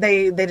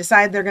 They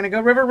decide they're going to go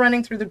river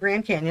running through the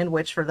Grand Canyon,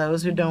 which for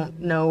those who don't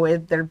know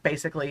it, they're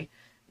basically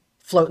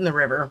floating the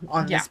river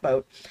on Yeah. this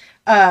boat.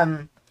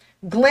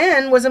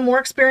 Glenn was a more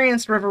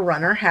experienced river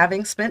runner,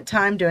 having spent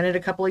time doing it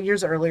a couple of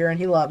years earlier, and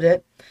he loved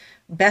it.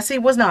 Bessie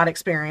was not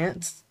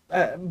experienced,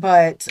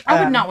 but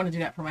I would not want to do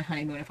that for my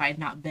honeymoon if I had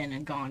not been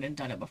and gone and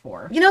done it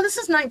before. This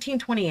is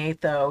 1928,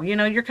 though.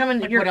 You're coming.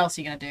 Like, You're what else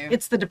are you gonna do?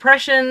 It's the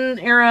Depression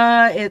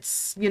era.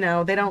 It's, they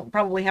don't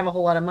probably have a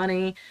whole lot of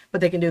money,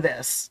 but they can do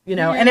this,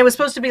 Yeah. and it was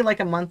supposed to be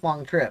like a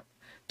month-long trip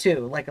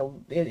too. Like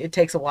it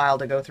takes a while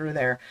to go through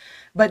there.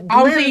 But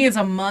All Glenn, thing is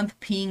a month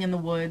peeing in the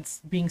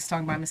woods, being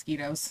stung by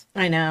mosquitoes.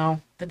 I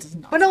know. That does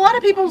not. But a lot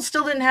of people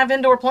still didn't have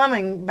indoor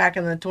plumbing back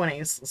in the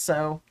 20s.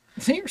 So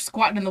So you're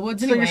squatting in the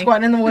woods so anyway. you're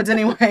squatting in the woods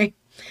anyway.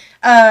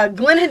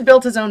 Glenn had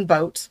built his own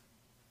boat,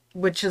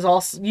 which is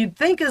also, you'd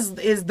think is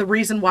the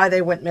reason why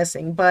they went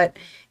missing, but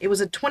it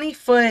was a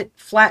 20-foot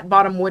flat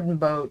bottom wooden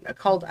boat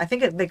called,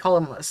 they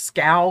call them a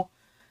scow,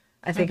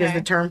 I think is Okay.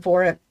 the term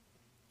for it.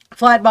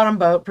 Flat bottom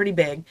boat, pretty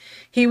big.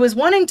 He was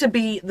wanting to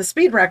beat the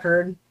speed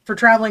record for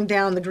traveling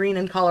down the Green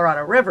and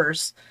Colorado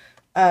rivers.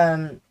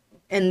 And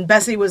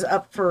Bessie was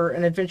up for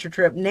an adventure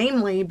trip,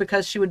 namely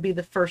because she would be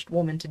the first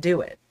woman to do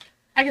it.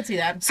 I can see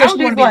that. So I would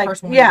she's want to be the like,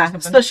 first one yeah. to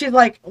do something. So she's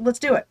like, let's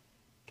do it.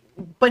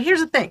 But here's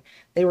the thing: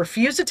 they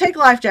refused to take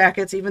life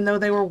jackets, even though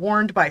they were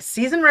warned by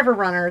seasoned river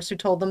runners who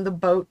told them the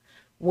boat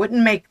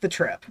wouldn't make the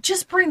trip.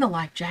 Just bring the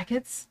life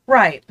jackets.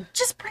 Right?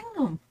 Just bring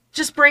them.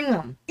 Just bring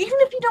them. Even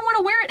if you don't want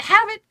to wear it,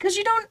 have it because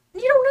you don't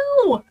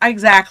know.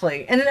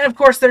 Exactly. And then of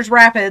course there's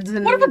rapids.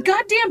 And What if a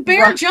goddamn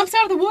bear Right. jumps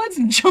out of the woods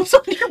and jumps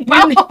on your you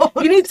boat?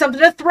 need, you need something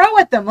to throw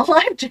at them. A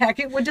life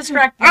jacket would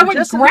distract them. I would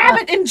just grab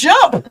enough. it and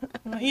jump.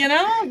 You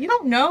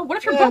don't know. What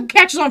if your boat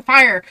catches on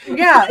fire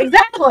Yeah,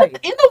 exactly.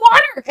 in the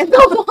water? In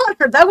the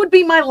water. That would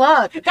be my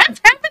luck.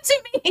 That's happened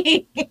to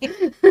me.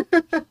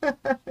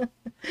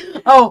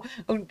 Oh,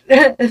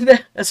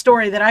 a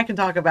story that I can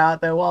talk about,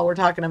 though, while we're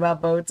talking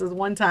about boats, is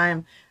one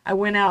time I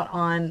went out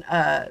on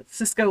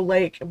Cisco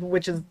Lake,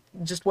 which is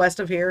just west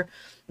of here.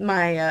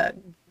 My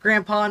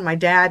grandpa and my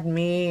dad and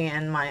me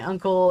and my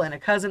uncle and a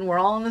cousin were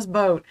all on this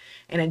boat,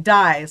 and it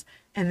dies.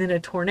 And then a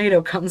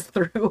tornado comes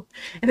through,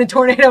 and the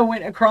tornado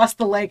went across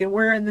the lake, and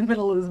we're in the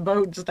middle of this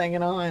boat just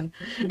hanging on.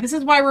 This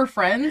is why we're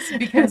friends,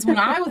 because when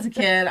I was a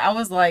kid, I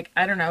was like,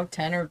 I don't know,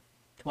 10 or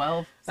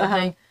 12,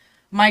 something. Uh-huh.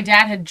 My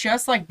dad had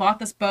just bought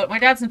this boat. My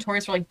dad's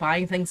notorious for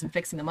buying things and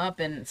fixing them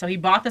up. And so he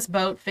bought this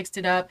boat, fixed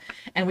it up,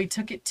 and we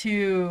took it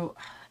to,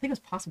 I think it was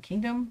Possum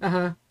Kingdom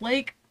Uh-huh.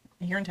 Lake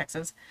here in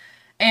Texas.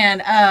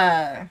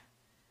 And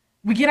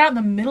we get out in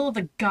the middle of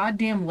the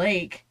goddamn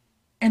lake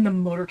and the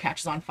motor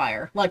catches on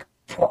fire.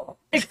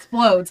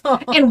 Explodes.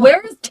 And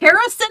where is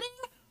Tara sitting?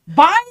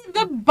 By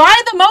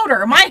the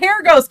motor. My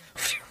hair goes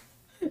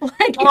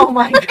Oh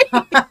my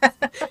God.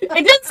 It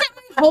didn't set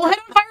my whole head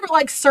on fire,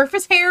 but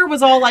surface hair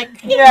was all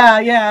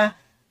Yeah.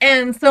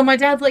 And so my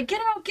dad's like,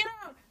 get out.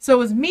 So it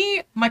was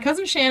me, my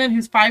cousin Shannon,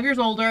 who's 5 years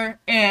older,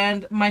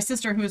 and my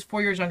sister, who is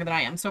 4 years younger than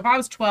I am. So if I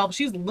was 12,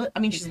 she's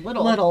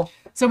little. Little.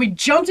 So we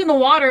jumped in the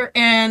water,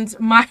 and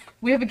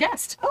we have a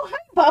guest. Oh, hi,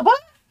 Bubba.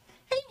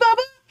 Hey,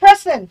 Bubba.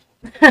 Preston.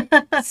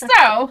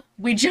 So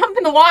we jump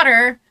in the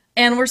water,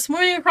 and we're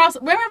swimming across.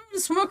 We were to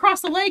swim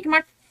across the lake, and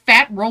my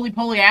fat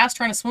roly-poly ass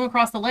trying to swim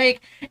across the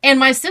lake, and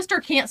my sister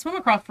can't swim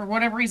across for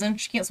whatever reason.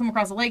 She can't swim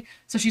across the lake,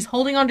 so she's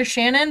holding onto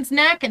Shannon's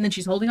neck, and then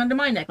she's holding onto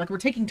my neck. Like, we're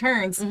taking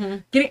turns.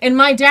 And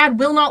my dad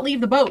will not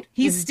leave the boat.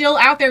 He's still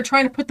out there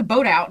trying to put the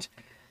boat out.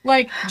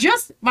 Like,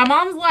 my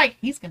mom's like,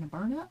 he's gonna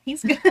burn up.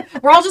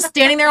 We're all just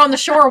standing there on the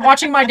shore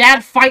watching my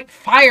dad fight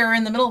fire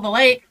in the middle of the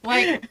lake.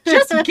 Like,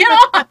 just get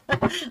off.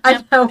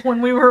 I know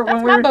when we were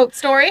My boat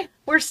story.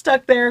 we're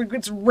stuck there.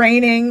 It's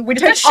raining. We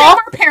It's take a shame off.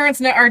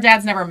 our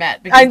dads never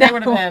met, because they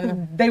would have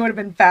been. They would have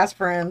been fast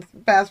friends.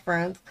 Fast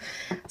friends.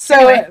 So,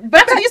 Anyway, but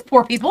back to these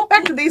poor people.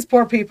 back to these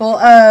poor people.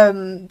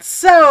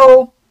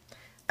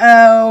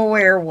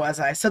 Where was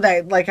I? So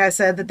they, like I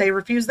said, that they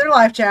refused their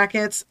life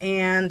jackets,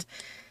 and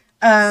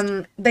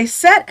they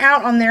set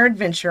out on their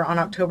adventure on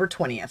October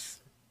 20th,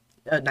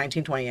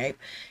 1928,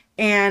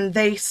 and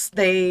they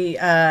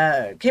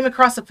came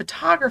across a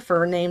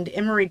photographer named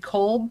Emery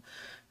Kolb,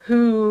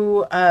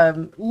 who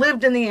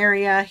lived in the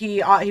area.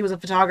 He was a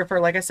photographer,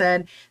 like I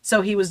said,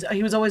 so he was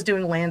always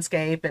doing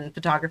landscape and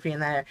photography in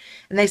there.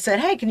 And they said,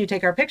 "Hey, can you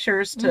take our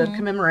pictures to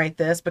commemorate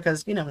this?"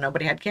 Because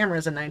nobody had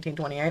cameras in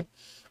 1928.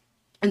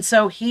 And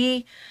so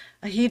he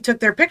took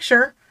their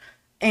picture,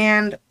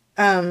 and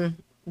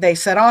they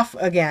set off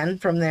again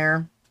from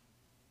there.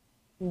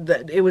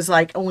 It was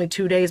like only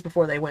 2 days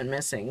before they went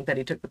missing that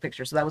he took the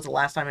picture. So that was the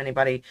last time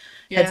anybody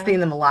had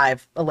seen them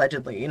alive,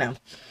 allegedly,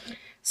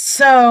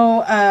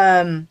 So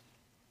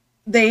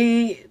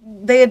they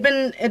had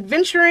been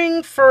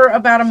adventuring for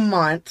about a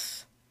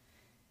month,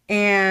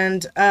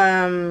 and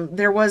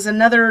there was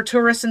another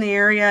tourist in the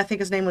area. I think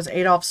his name was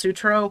Adolph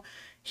Sutro.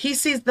 He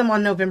sees them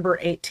on November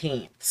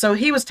 18th. So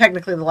he was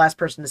technically the last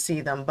person to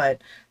see them,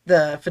 but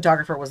the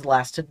photographer was the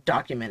last to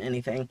document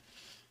anything.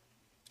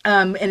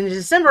 And in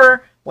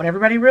December, when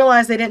everybody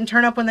realized they didn't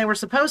turn up when they were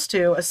supposed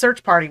to, a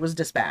search party was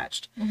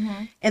dispatched.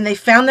 And they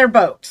found their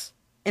boat,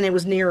 and it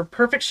was near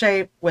perfect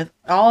shape with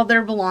all of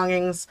their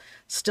belongings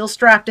still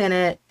strapped in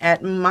it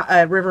at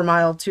River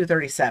Mile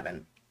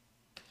 237.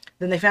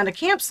 Then they found a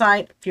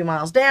campsite a few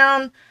miles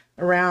down,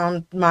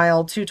 around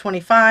mile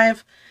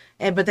 225,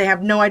 but they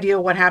have no idea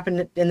what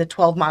happened in the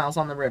 12 miles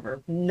on the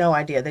river. No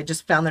idea. They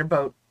just found their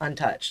boat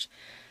untouched.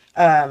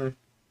 And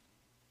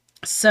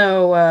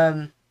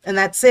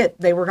that's it.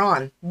 They were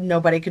gone.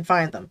 Nobody could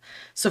find them.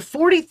 So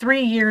 43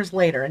 years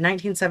later, in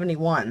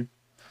 1971,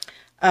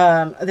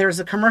 there's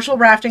a commercial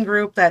rafting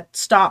group that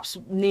stops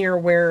near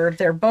where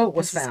their boat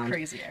was found.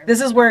 This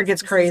is where it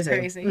gets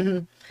crazy.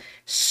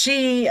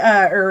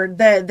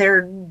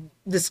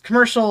 This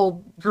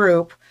commercial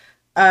group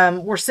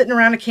were sitting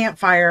around a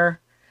campfire,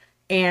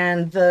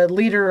 and the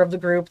leader of the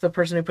group, the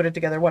person who put it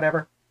together,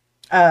 whatever,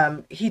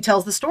 he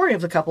tells the story of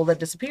the couple that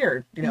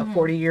disappeared,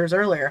 40 years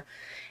earlier.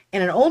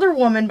 And an older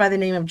woman by the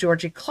name of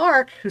Georgie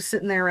Clark, who's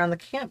sitting there around the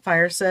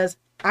campfire, says,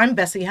 "I'm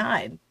Bessie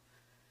Hyde."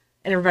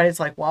 And everybody's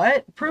like,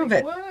 "What? Prove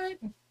it." What?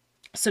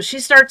 So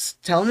she starts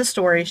telling the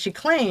story. She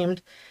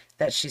claimed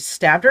that she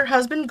stabbed her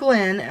husband,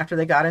 Glenn, after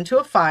they got into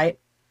a fight.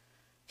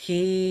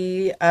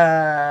 He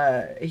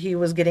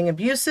was getting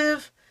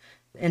abusive,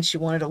 and she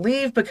wanted to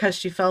leave because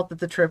she felt that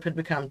the trip had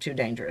become too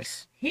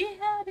dangerous. He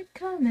had it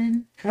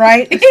coming.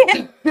 Right?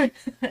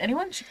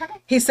 Anyone? Chicago?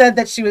 He said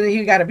that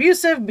he got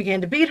abusive,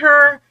 began to beat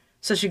her,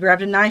 so she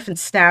grabbed a knife and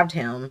stabbed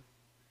him.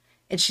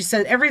 And she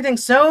said everything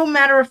so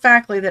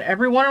matter-of-factly that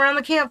everyone around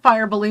the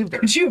campfire believed her.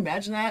 Could you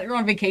imagine that? You're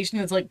on vacation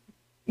and it's like...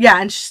 Yeah,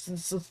 and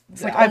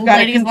like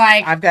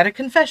I've got a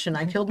confession.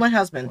 I killed my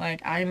husband.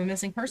 Like, I am a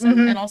missing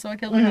person, and also I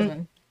killed my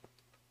husband.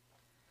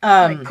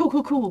 Like,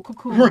 cool.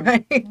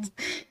 Right.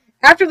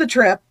 After the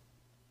trip,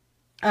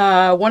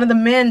 one of the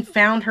men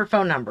found her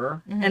phone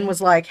number and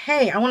was like,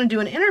 "Hey, I want to do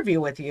an interview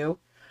with you,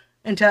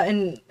 and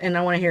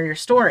I want to hear your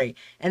story."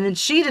 And then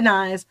she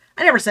denies,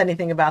 "I never said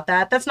anything about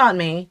that. That's not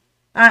me.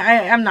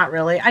 I'm not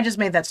really. I just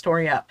made that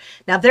story up."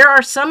 Now, there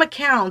are some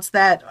accounts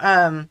that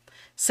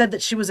said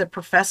that she was a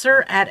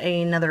professor at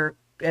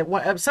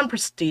some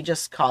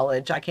prestigious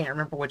college. I can't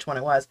remember which one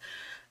it was,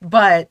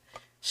 but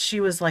she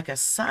was like a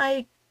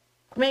psych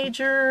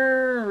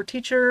major or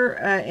teacher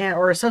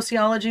or a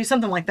sociology,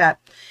 something like that.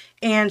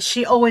 And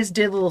she always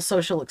did little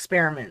social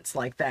experiments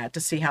like that to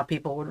see how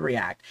people would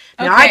react.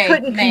 Now, okay, I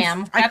couldn't,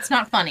 ma'am, that's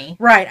not funny.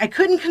 Right. I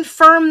couldn't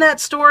confirm that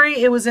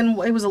story. It was a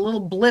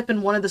little blip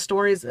in one of the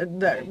stories,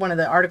 one of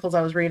the articles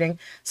I was reading.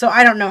 So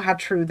I don't know how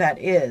true that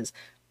is.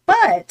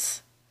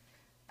 But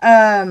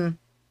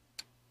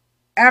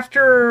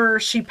after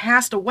she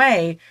passed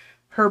away,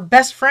 her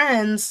best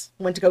friends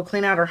went to go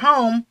clean out her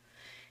home,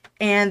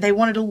 and they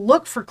wanted to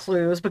look for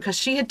clues because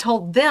she had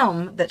told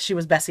them that she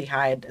was Bessie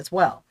Hyde as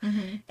well,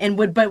 and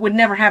would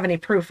never have any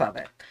proof of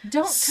it.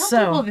 Don't tell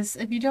people this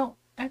if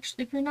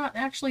you're not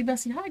actually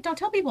Bessie Hyde. Don't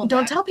tell people.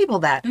 Don't tell people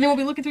that. And they won't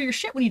be looking through your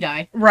shit when you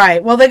die.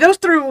 Right. Well, they go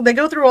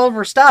through all of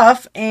her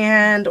stuff,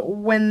 and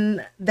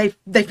when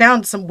they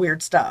found some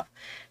weird stuff,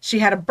 she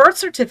had a birth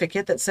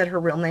certificate that said her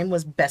real name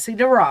was Bessie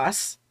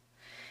DeRoss,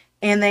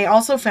 and they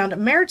also found a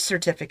marriage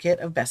certificate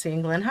of Bessie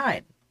and Glenn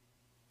Hyde.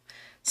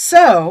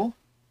 So.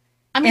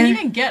 I mean, you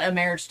can get a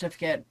marriage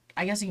certificate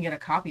I guess you can get a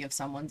copy of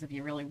someone's if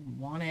you really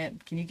want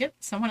it. Can you get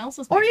someone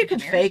else's? Or back you in could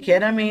there? fake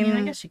it. I I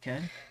mean, guess you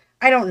could.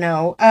 I don't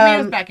know. I mean,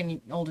 it was back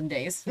in olden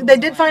days. They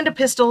did find a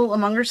pistol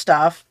among her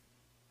stuff.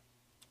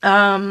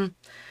 And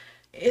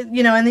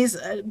these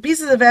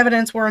pieces of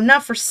evidence were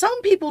enough for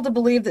some people to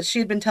believe that she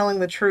had been telling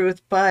the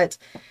truth, but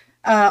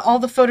all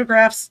the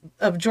photographs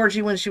of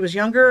Georgie when she was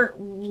younger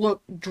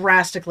look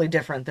drastically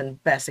different than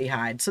Bessie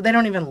Hyde, so they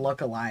don't even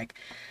look alike.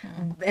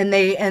 And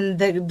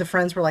the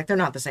friends were like, they're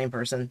not the same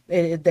person.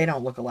 They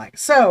don't look alike.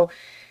 So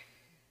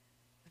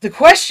the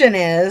question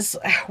is,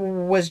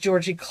 was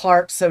Georgie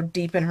Clark so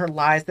deep in her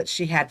lies that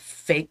she had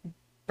fake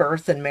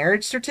birth and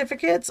marriage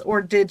certificates,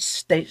 or did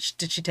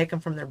she take them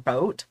from their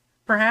boat,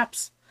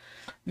 perhaps?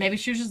 Maybe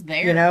she was just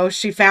there.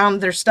 She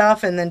found their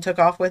stuff and then took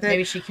off with it.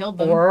 Maybe she killed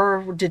them.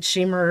 Or did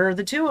she murder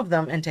the two of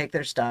them and take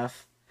their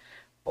stuff?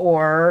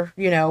 Or,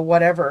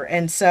 whatever.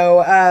 And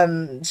so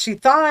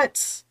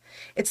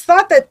it's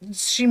thought that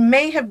she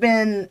may have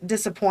been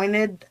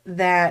disappointed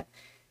that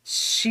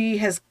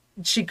she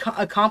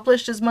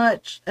accomplished as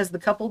much as the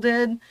couple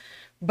did,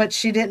 but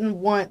she didn't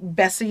want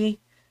Bessie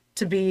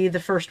to be the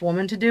first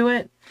woman to do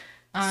it.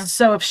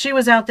 So if she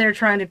was out there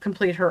trying to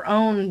complete her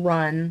own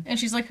run, and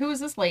she's like, who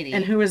is this lady?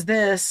 And who is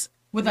this?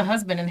 With a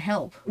husband and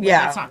help. Well,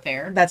 yeah. That's not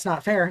fair. That's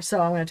not fair.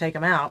 So I'm going to take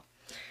him out.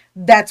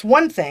 That's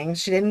one thing.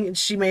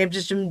 She may have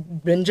just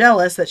been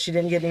jealous that she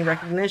didn't get any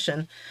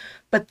recognition.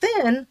 But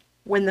then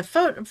when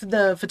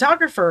the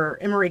photographer,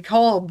 Emery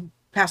Kolb,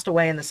 passed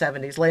away in the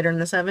 70s, later in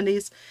the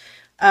 70s,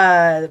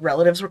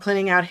 relatives were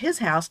cleaning out his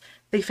house.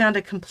 They found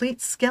a complete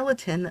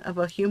skeleton of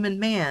a human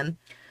man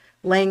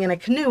laying in a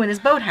canoe in his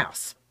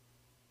boathouse.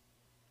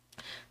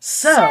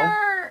 So,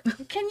 Sir,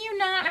 can you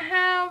not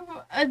have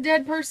a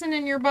dead person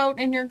in your boat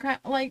in your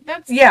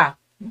that's... Yeah.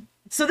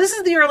 So this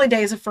is the early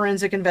days of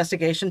forensic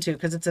investigation too,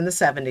 because it's in the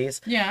 70s.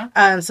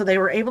 Yeah. So they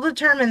were able to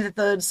determine that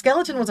the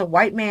skeleton was a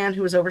white man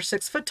who was over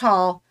 6 foot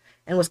tall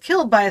and was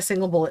killed by a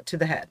single bullet to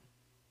the head.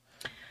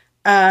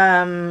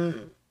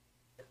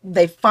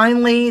 They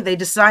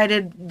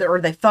decided, or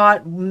they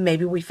thought,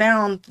 maybe we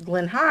found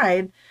Glenn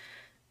Hyde.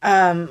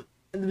 The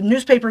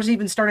newspapers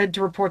even started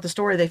to report the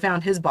story. They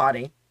found his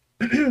body.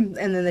 And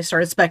then they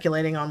started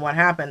speculating on what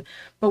happened.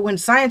 But when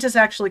scientists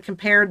actually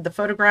compared the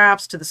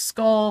photographs to the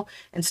skull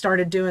and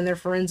started doing their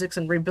forensics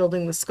and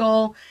rebuilding the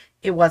skull,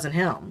 it wasn't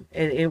him.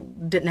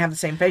 It didn't have the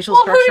same facial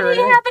structure. Who did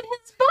he have in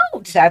his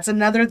boat? That's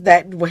another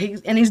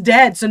and he's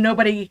dead, so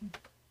nobody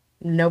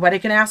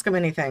can ask him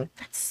anything.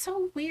 That's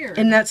so weird.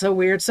 Isn't that so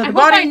weird? So I the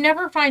hope body. I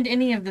never find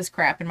any of this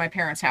crap in my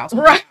parents' house.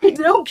 Right?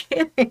 No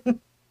kidding.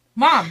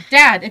 Mom,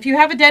 Dad, if you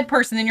have a dead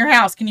person in your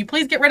house, can you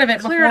please get rid of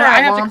it before I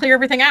have to clear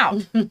everything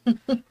out?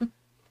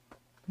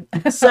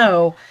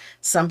 So,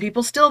 some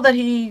people still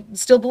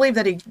believe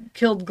that he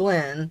killed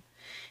Glenn,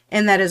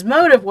 and that his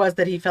motive was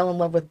that he fell in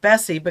love with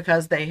Bessie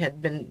because they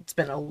had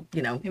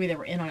maybe they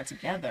were in on it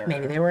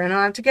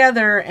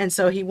together. And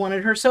so he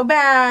wanted her so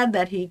bad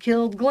that he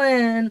killed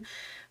Glenn.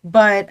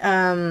 But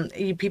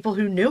people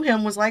who knew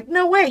him was like,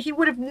 no way, he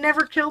would have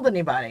never killed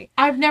anybody.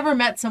 I've never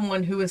met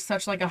someone who was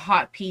such like a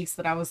hot piece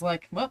that I was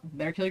like, well,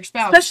 better kill your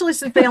spouse. Especially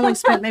since they only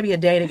spent maybe a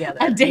day together.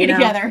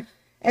 Together.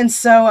 And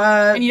so...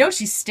 and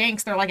she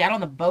stinks. They're like out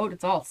on the boat.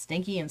 It's all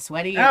stinky and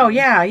sweaty. Oh,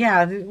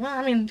 yeah. Well,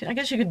 I mean, I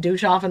guess you could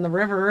douche off in the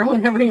river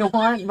whenever you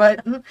want,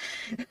 but...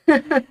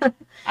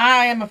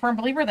 I am a firm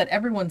believer that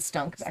everyone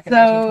stunk back in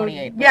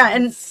 1928. Yeah,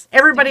 and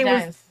everybody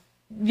was...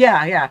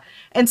 Yeah.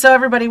 And so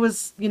everybody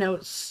was,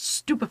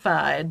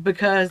 stupefied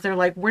because they're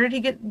like, where did he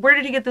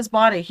get this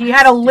body? He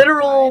had a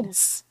literal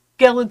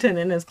skeleton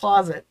in his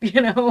closet,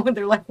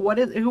 They're like,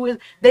 who is...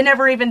 They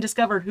never even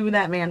discovered who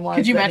that man was.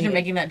 Could you imagine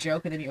making that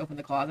joke and then you open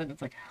the closet and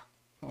it's like...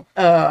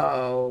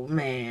 Oh,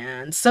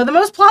 man. So the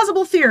most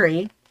plausible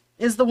theory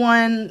is the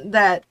one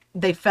that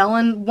they fell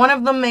in. One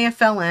of them may have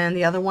fell in.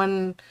 The other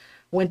one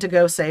went to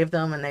go save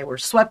them, and they were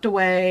swept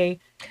away,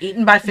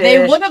 eaten by fish.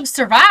 They would have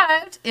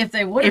survived if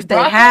they would have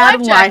brought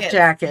had life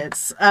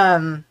jackets.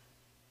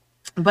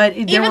 But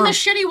even the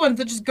shitty ones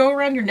that just go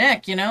around your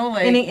neck,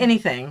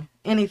 anything.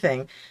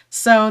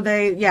 So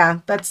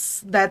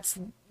that's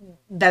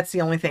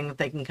the only thing that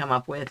they can come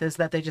up with, is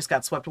that they just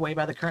got swept away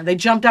by the current. They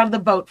jumped out of the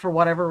boat for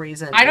whatever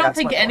reason. I don't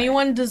think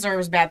anyone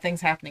deserves bad things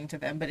happening to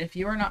them, but if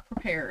you are not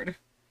prepared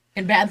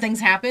and bad things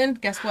happen,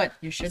 guess what?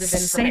 You should have been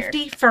prepared.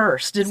 Safety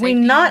first. Did we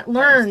not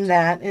learn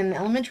that in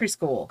elementary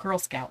school? Girl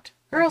Scout.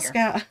 Girl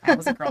Scout. I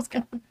was a Girl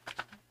Scout.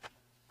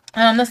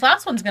 This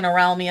last one's gonna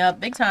rile me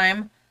up big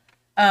time.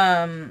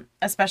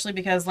 Especially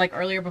because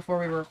earlier before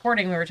we were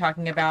recording, we were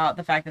talking about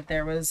the fact that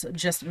there was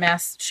just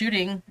mass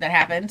shooting that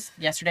happened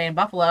yesterday in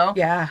Buffalo.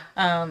 Yeah.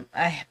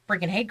 I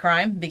freaking hate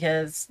crime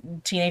because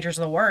teenagers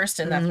are the worst,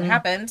 and that's what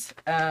happened.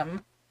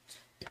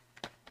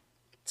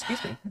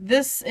 Excuse me.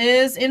 This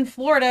is in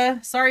Florida.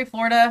 Sorry,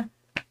 Florida.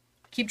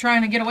 Keep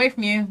trying to get away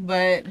from you,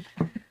 but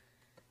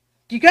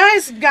you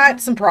guys got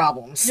some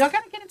problems. Y'all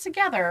gotta get it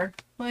together.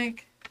 I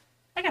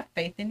got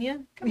faith in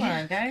you. Come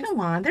on, guys.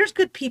 Come on. There's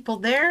good people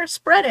there.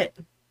 Spread it.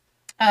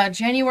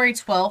 January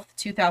 12th,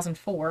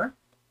 2004,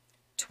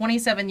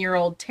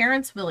 27-year-old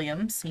Terrence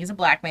Williams, he's a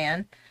black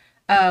man,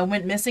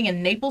 went missing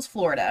in Naples,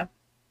 Florida.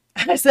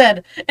 I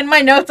said, in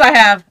my notes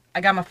I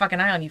got my fucking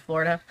eye on you,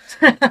 Florida.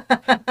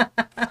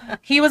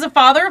 He was a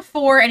father of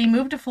 4, and he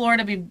moved to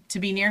Florida to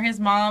be near his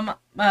mom,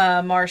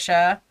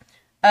 Marcia.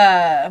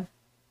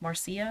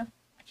 Marcia?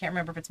 I can't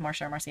remember if it's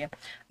Marcia or Marcia.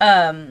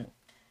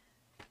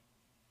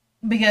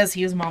 Because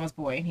he was mama's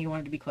boy, and he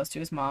wanted to be close to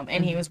his mom.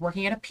 And he was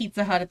working at a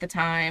Pizza Hut at the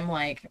time,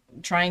 like,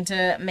 trying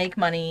to make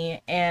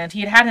money. And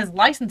he had his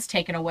license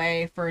taken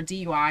away for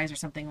DUIs or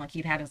something. Like,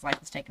 he'd had his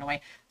license taken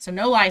away. So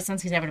no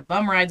license. He's having to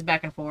bum rides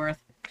back and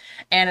forth.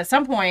 And at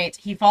some point,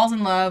 he falls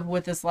in love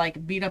with this,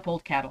 like, beat-up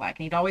old Cadillac.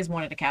 And he'd always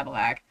wanted a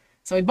Cadillac.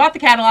 So he bought the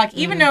Cadillac,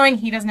 even knowing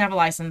he doesn't have a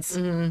license.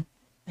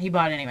 He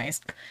bought it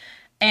anyways.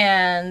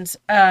 And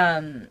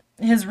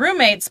his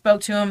roommate spoke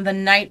to him the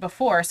night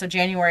before, so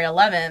January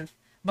 11th,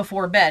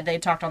 before bed. They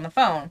talked on the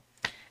phone.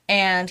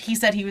 And he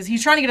said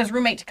he's trying to get his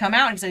roommate to come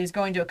out. He said he's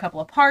going to a couple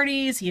of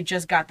parties. He had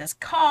just got this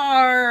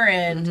car.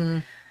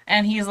 And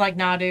he's like,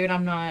 nah, dude,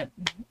 I'm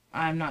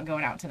not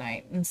going out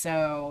tonight. And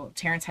so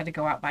Terrence had to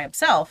go out by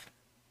himself.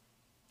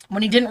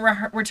 When he didn't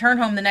return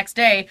home the next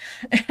day,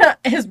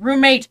 his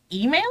roommate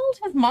emailed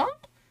his mom.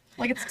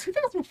 Like, it's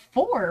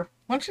 2004.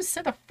 Why don't you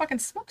set a fucking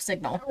smoke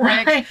signal?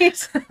 Right. Like, beep,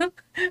 beep,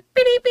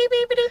 beep, beep,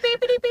 beep,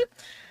 beep, beep, beep.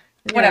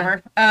 Yeah.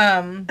 Whatever.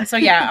 So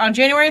yeah, on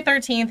January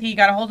 13th, he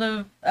got a hold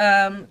of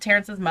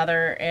Terrence's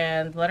mother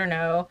and let her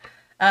know.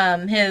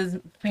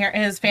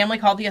 His family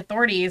called the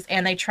authorities,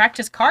 and they tracked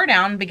his car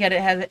down because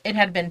it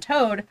had been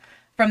towed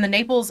from the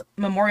Naples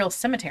Memorial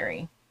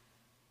Cemetery.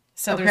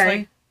 So there's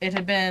like, it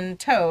had been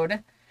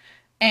towed.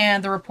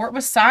 And the report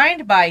was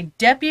signed by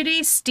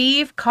Deputy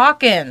Steve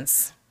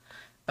Calkins.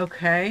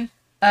 Okay.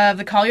 Of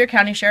the Collier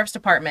County Sheriff's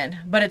Department.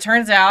 But it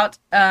turns out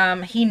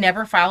he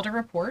never filed a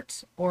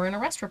report or an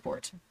arrest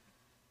report.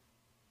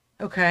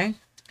 Okay.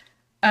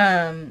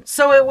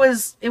 So it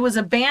was was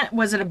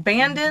it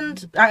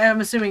abandoned? I'm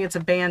assuming it's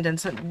abandoned.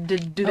 So do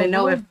they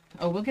know if...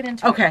 Oh, we'll get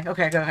into it.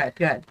 Okay, go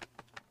ahead.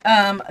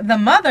 The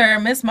mother,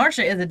 Miss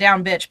Marcia, is a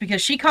down bitch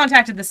because she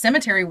contacted the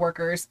cemetery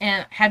workers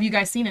and have you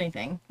guys seen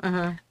anything?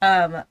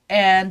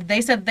 And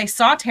they said they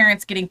saw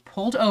Terrence getting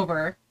pulled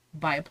over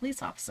by a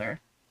police officer.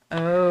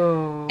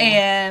 Oh.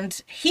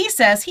 And he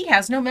says he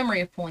has no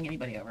memory of pulling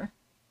anybody over.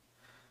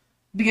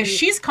 Because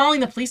she's calling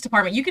the police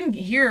department. You can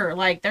hear,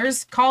 like,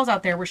 there's calls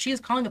out there where she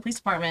is calling the police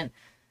department.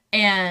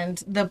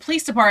 And the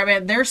police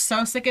department, they're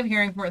so sick of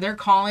hearing from her. They're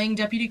calling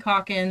Deputy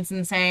Calkins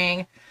and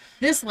saying,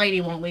 this lady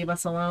won't leave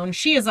us alone.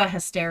 She is a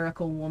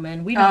hysterical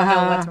woman. We don't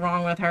know what's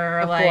wrong with her.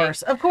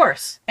 Of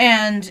course.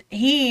 And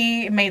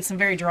he made some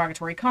very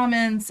derogatory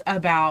comments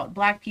about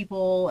black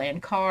people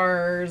and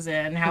cars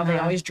and how they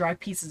always drive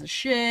pieces of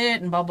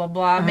shit and blah, blah,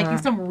 blah. Making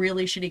some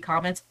really shitty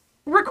comments.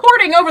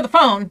 Recording over the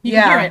phone. You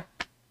can hear it.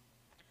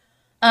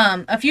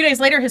 A few days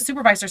later, his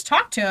supervisors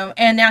talked to him,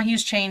 and now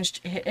he's changed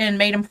and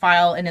made him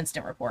file an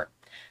incident report.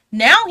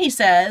 Now he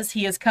says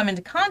he has come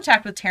into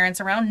contact with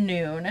Terrence around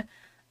noon.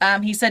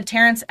 He said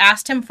Terrence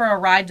asked him for a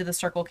ride to the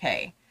Circle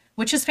K,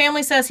 which his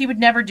family says he would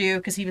never do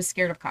because he was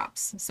scared of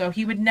cops. So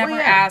he would never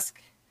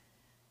ask.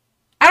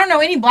 I don't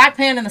know any black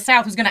man in the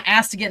South who's going to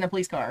ask to get in a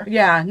police car.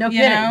 Yeah, no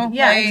kidding. Know?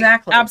 Yeah, like,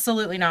 exactly.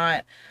 Absolutely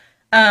not.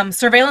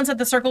 Surveillance at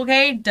the Circle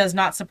K does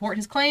not support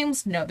his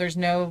claims. No, there's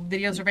no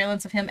video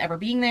surveillance of him ever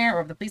being there or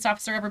of the police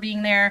officer ever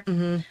being there.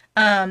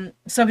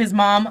 So his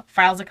mom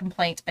files a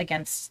complaint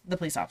against the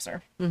police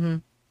officer.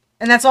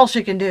 And that's all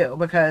she can do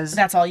because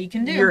that's all you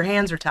can do. Your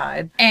hands are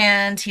tied.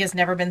 And he has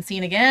never been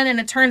seen again. And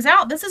it turns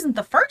out this isn't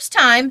the first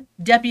time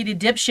Deputy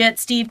Dipshit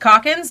Steve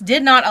Calkins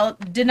did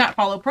not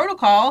follow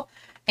protocol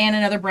and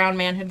another brown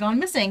man had gone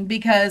missing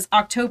because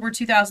October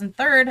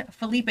 2003,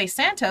 Felipe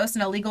Santos,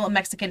 an illegal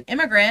Mexican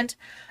immigrant,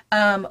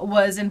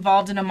 was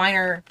involved in a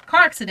minor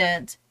car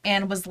accident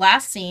and was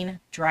last seen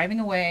driving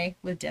away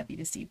with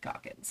Deputy Steve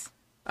Calkins.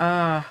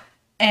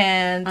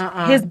 And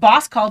his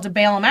boss called to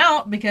bail him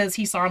out because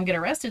he saw him get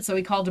arrested, so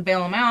he called to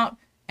bail him out,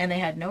 and they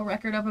had no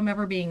record of him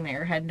ever being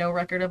there. Had no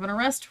record of an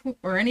arrest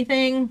or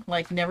anything.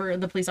 Like, never,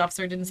 the police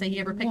officer didn't say he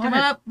ever picked him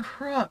up.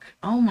 Crook.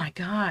 Oh my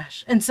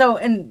gosh. And so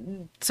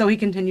he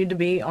continued to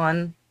be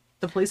on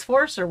the police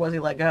force, or was he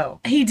let go?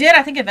 He did.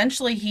 I think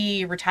eventually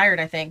he retired,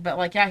 I think. But,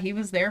 like, yeah, he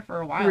was there for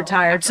a while. He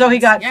retired. So he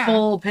got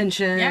full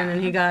pension,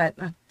 and he got...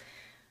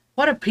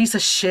 What a piece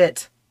of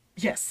shit.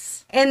 Yes.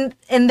 And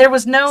there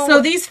was no...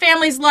 So these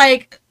families,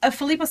 like,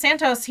 Felipe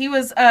Santos, he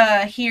was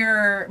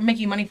here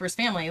making money for his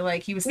family.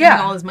 Like, he was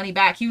sending all his money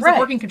back. He was like,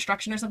 working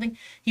construction or something.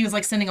 He was,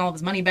 like, sending all of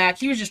his money back.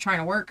 He was just trying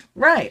to work.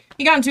 Right.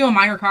 He got into a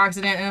minor car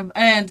accident,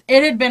 and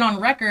it had been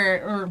on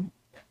record, or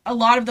a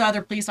lot of the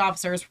other police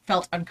officers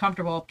felt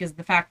uncomfortable because of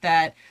the fact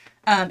that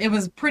it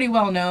was pretty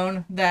well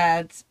known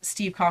that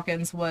Steve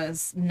Calkins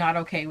was not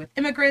okay with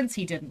immigrants.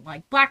 He didn't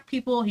like black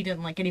people. He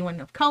didn't like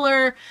anyone of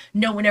color.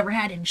 No one ever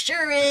had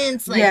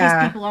insurance. Like,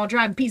 these people all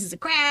driving pieces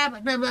of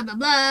crap. Blah, blah, blah,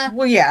 blah.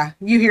 Well, yeah.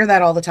 You hear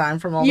that all the time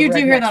from all the rednecks that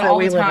we live around. You do hear that all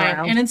the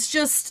time. And it's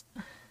just...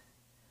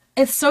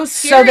 It's so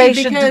scary. So they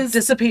should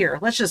disappear.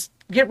 Let's just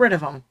get rid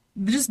of them.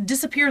 Just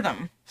disappear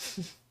them.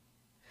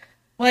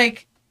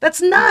 Like...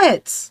 That's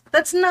nuts.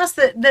 That's nuts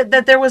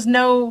that there was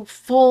no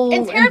full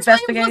And Terrence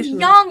investigation. Williams was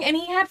young, and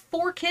he had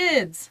 4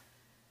 kids.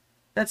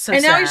 That's so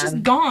And sad. now he's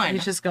just gone.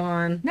 He's just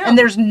gone. No. And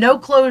there's no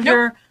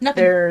closure. Nope,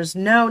 nothing. There's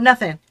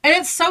nothing. And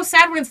it's so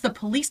sad when it's the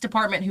police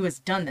department who has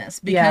done this,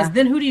 because Yeah.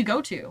 then who do you go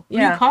to? Who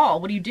do you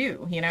call? What do you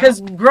do? You know? Because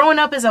growing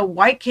up as a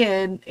white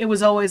kid, it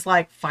was always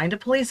like, find a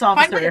police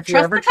officer if you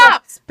trust ever the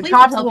cops. The Police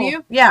cops will help will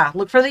you. Yeah,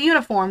 look for the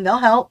uniform. They'll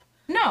help.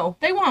 No,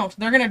 they won't.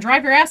 They're gonna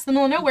drive your ass to the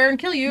middle of nowhere and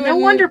kill you. No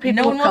and wonder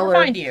people no one of color will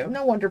ever find you.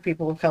 No wonder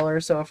people of color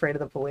are so afraid of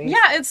the police.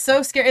 Yeah, it's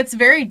so scary. It's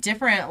very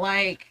different.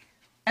 Like,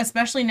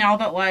 especially now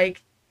that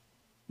like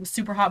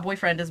super hot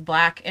boyfriend is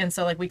black, and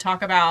so like we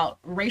talk about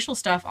racial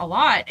stuff a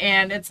lot,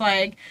 and it's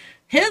like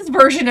his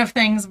version of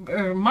things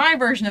or my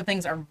version of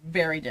things are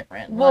very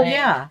different. Well, like,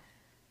 yeah.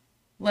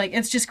 Like,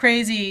 it's just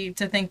crazy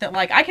to think that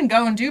like I can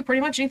go and do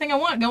pretty much anything I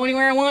want, go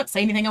anywhere I want,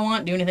 say anything I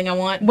want, do anything I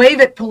want. Wave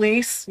at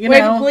police. You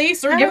Wave know? at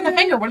police or give them the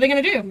finger. What are they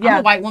gonna do? Yeah. I'm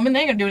a white woman. They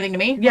ain't gonna do anything to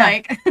me. Yeah.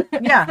 Like, Yeah, it's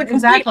the complete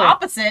exactly.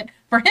 opposite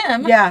for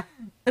him. Yeah.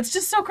 It's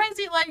just so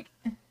crazy.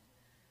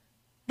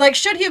 Like,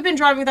 should he have been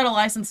driving without a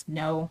license?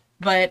 No.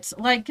 But,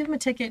 like, give him a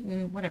ticket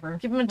and whatever.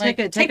 Give him a Like,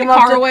 ticket. Take him the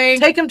off car away.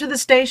 Take him to the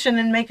station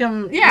and make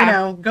him,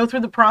 go through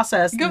the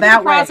process. Go through that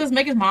the process. way.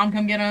 Make his mom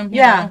come get him.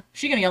 Yeah. You know.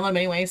 She's gonna yell at him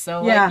anyway.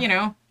 So, Yeah.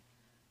 like,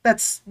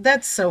 That's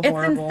so It's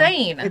horrible.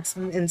 insane. It's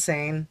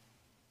insane.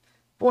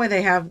 Boy,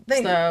 they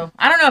So,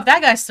 I don't know if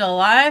that guy's still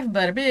alive,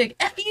 but a big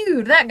F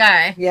you to that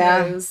guy.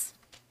 Yeah. 'Cause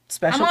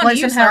special I'm on place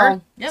to you, in hell.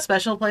 sir. Yep.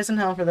 Special place in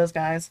hell for those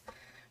guys.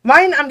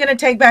 Mine, I'm gonna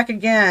take back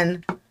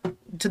again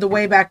to the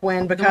way back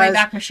when, because The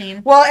Wayback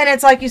Machine. well, and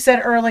it's like you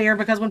said earlier,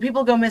 because when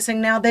people go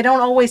missing now, they don't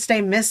always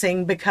stay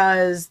missing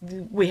because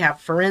we have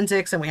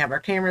forensics and we have our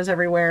cameras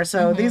everywhere.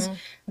 So Mm-hmm.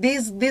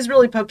 these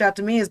really poked out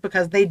to me is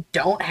because they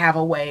don't have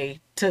a way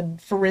to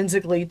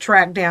forensically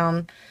track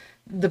down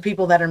the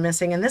people that are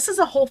missing. And this is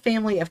a whole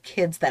family of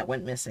kids that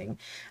went missing.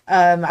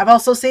 I've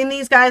also seen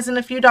these guys in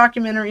a few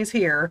documentaries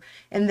here,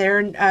 and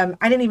they're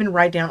I didn't even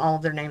write down all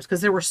of their names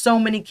because there were so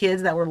many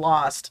kids that were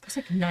lost. There's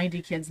like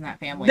 90 kids in that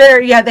family.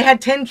 They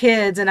had 10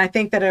 kids, and I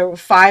think that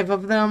 5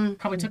 of them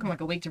Probably took them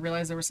like a week to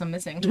realize there was some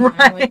missing.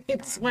 right.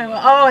 Like,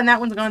 Well, and that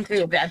one's gone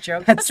too. bad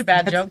joke. That's- Such a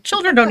bad joke.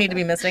 Children don't need to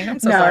be missing. I'm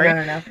so no, sorry.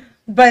 no.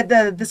 But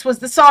this was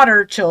the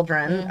Sauter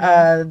children,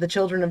 Mm-hmm. the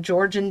children of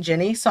George and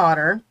Jenny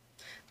Sauter.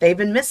 They've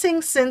been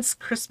missing since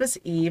Christmas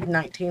Eve,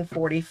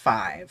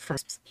 1945. From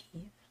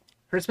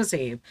Christmas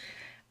Eve.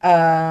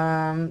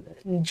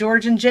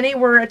 George and Jenny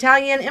were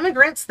Italian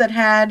immigrants that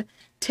had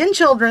 10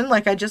 children,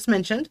 like I just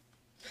mentioned.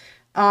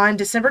 On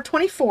December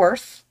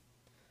 24th,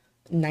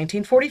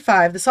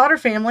 1945, the Sauter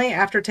family,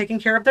 after taking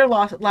care of their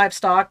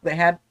livestock, they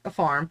had a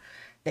farm.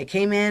 They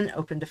came in,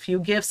 opened a few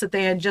gifts that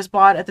they had just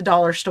bought at the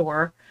dollar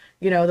store.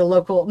 The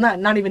local,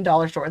 not even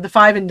dollar store, the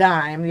Five and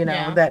Dime,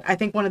 Yeah. that I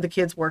think one of the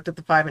kids worked at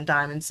the Five and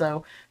Dime. And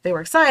so they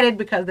were excited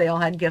because they all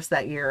had gifts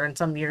that year, and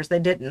some years they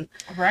didn't.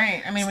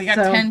 Right. I mean, we got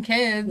So, 10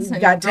 kids and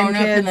got 10 grown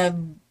up in kids. the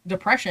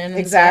Depression. And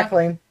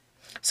Exactly.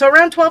 So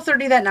around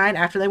 12:30 that night,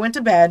 after they went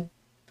to bed,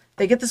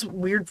 they get this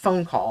weird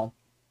phone call.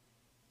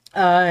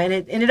 And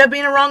it ended up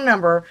being a wrong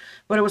number,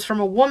 but it was from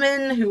a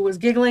woman who was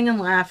giggling and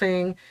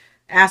laughing,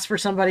 asked for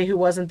somebody who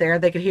wasn't there.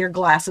 They could hear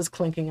glasses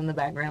clinking in the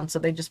background, so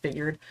they just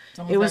figured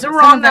it was a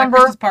wrong number.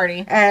 Christmas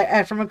party.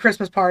 From a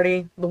Christmas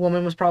party. The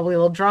woman was probably a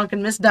little drunk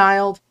and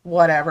misdialed,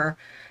 whatever.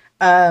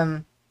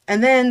 And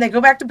then they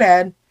go back to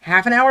bed.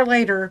 Half an hour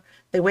later,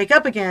 they wake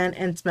up again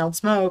and smelled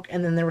smoke,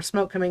 and then there was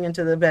smoke coming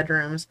into the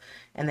bedrooms,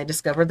 and they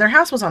discovered their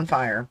house was on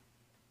fire.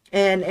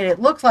 And it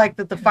looked like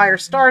that the fire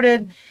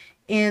started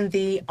in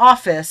the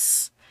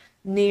office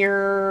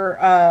near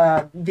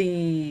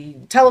the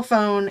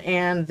telephone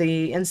and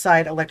the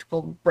inside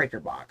electrical breaker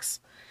box.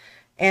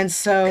 And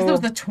so... Because it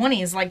was the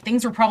 20s. Like,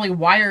 things were probably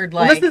wired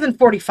well, like... this is in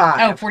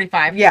 45. Oh,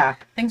 45. Yeah.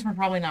 Things were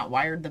probably not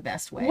wired the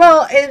best way.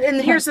 Well,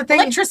 and here's the thing.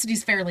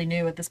 Electricity's fairly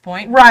new at this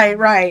point.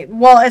 Right.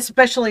 Well,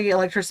 especially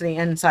electricity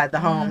inside the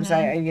homes.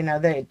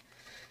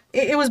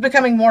 It was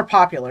becoming more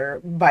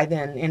popular by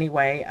then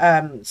anyway.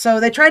 So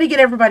they tried to get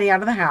everybody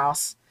out of the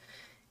house.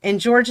 And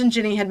George and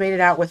Jenny had made it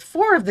out with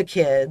 4 of the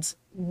kids.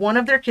 One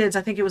of their kids,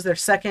 I think it was their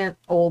second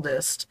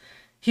oldest,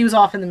 he was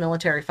off in the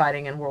military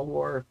fighting in World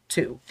War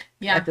II.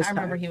 Yeah, at this I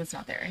remember time. he was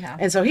not there. Yeah.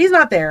 And so he's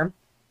not there.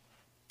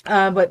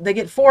 But they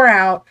get 4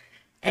 out,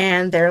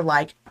 and they're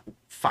like,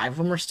 5 of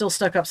them are still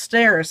stuck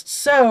upstairs.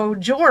 So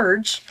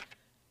George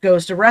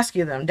goes to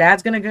rescue them.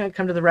 Dad's going to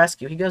come to the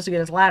rescue. He goes to get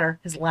his ladder.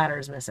 His ladder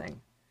is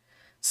missing.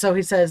 So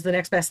he says the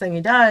next best thing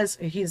he does,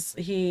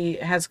 he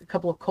has a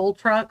couple of coal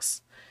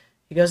trucks.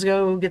 He goes to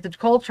go get the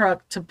coal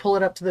truck to pull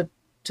it up to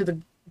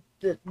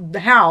the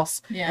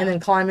house, Yeah, and then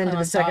climb into on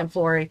the second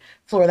top.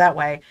 floor that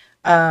way.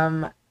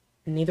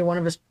 Neither one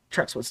of his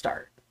trucks would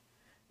start.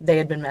 They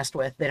had been messed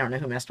with. They don't know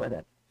who messed with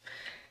it.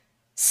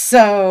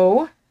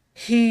 So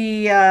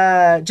he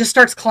just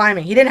starts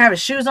climbing. He didn't have his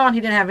shoes on.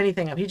 He didn't have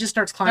anything up. He just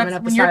starts climbing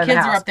up the when side your of the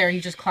kids house. are up there,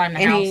 you just climb the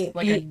And house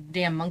like he- a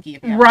damn monkey.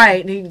 If you have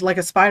Right, he like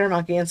a spider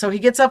monkey. And so he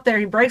gets up there,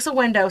 he breaks a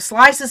window,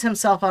 slices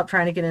himself up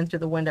trying to get in through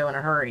the window in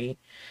a hurry.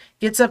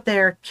 Gets up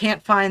there,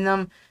 can't find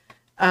them.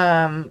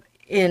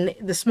 and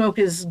the smoke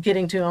is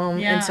getting to him.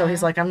 Yeah. And so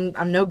he's like,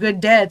 I'm no good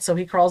dead. So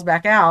he crawls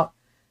back out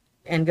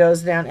and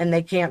goes down, and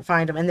they can't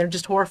find him. And they're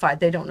just horrified.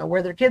 They don't know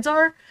where their kids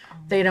are.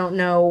 They don't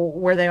know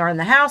where they are in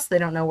the house. They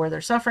don't know where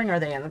they're suffering. Are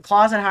they in the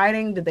closet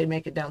hiding? Did they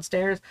make it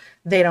downstairs?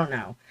 They don't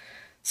know.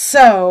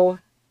 So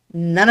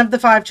none of the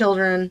 5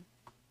 children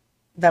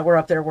that were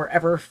up there were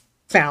ever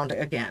found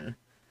again.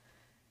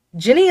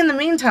 Ginny, in the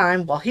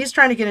meantime, while he's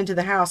trying to get into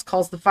the house,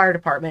 calls the fire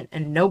department,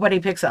 and nobody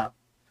picks up.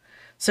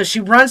 So she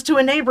runs to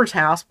a neighbor's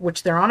house,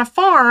 which they're on a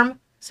farm.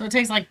 So it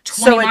takes like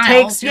 20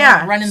 miles. You're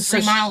running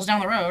 3 miles down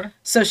the road.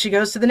 So she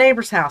goes to the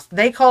neighbor's house.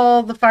 They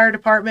call the fire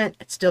department.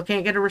 It still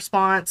can't get a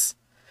response.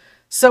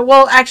 So,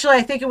 well, actually,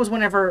 I think it was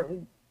whenever,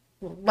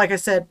 like I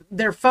said,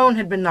 their phone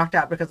had been knocked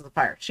out because of the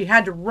fire. She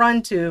had to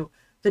run to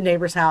the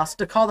neighbor's house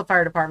to call the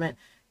fire department.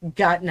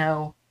 Got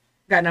no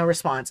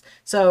response.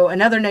 So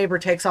another neighbor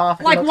takes off.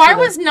 And like, why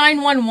was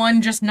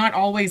 911 just not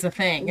always a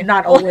thing?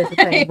 Not always a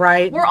thing,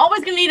 right? We're always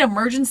going to need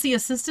emergency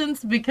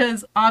assistance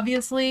because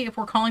obviously if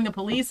we're calling the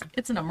police,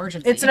 it's an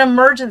emergency. It's an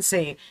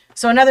emergency.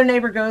 So another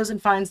neighbor goes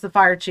and finds the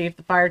fire chief.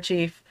 The fire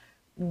chief,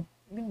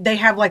 they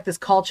have like this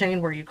call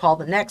chain where you call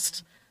the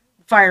next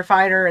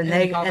firefighter and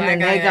they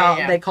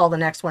call the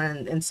next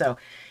one. And so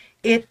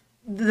the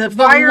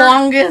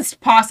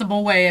longest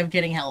possible way of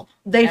getting help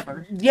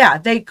ever. Yeah,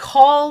 they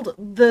called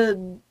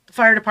the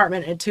fire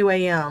department at 2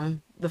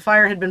 a.m. The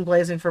fire had been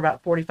blazing for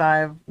about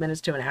 45 minutes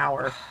to an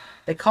hour.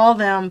 They call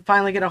them,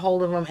 finally get a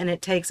hold of them, and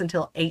it takes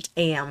until 8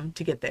 a.m.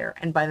 to get there.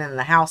 And by then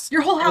the house...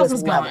 Your whole house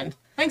is gone.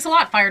 Thanks a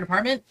lot, fire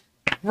department.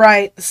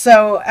 Right.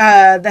 So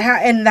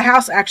the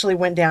house actually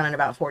went down in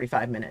about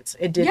 45 minutes.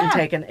 It didn't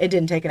take an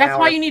hour. That's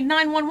why you need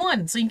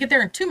 911, so you can get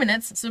there in 2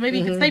 minutes, so maybe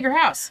you can save your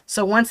house.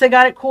 So once they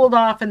got it cooled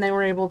off and they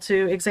were able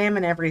to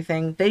examine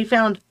everything, they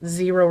found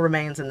 0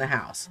 remains in the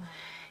house.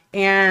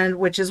 And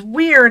which is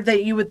weird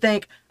that you would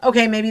think,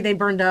 okay, maybe they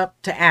burned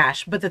up to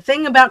ash. But the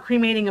thing about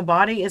cremating a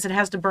body is it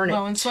has to burn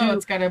it's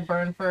got to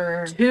burn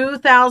for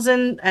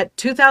 2,000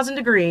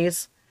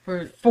 degrees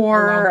for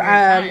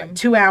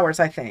 2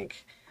 hours, I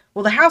think.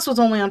 Well, the house was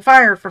only on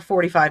fire for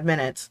 45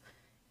 minutes,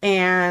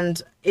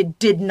 and it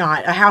did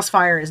not. A house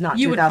fire is not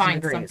 2,000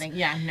 degrees. Something.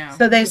 Yeah, no.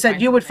 So they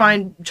said you would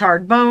find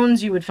charred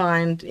bones, you would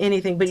find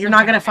anything, but you're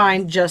not going to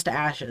find just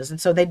ashes. And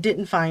so they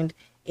didn't find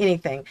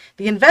anything.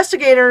 The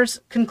investigators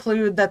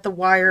conclude that the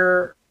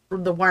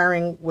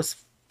wiring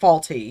was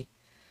faulty.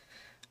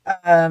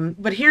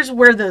 But here's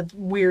where the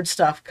weird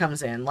stuff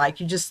comes in. Like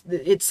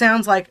it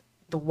sounds like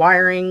the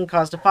wiring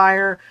caused a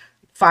fire.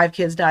 5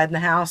 kids died in the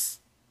house.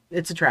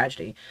 It's a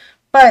tragedy.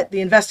 But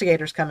the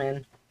investigators come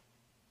in,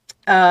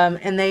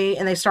 and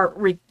they start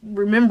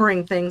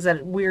remembering things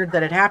that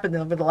had happened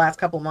over the last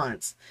couple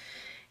months.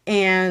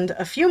 And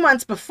a few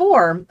months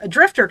before, a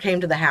drifter came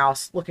to the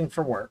house looking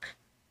for work.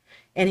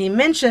 And he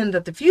mentioned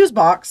that the fuse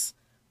box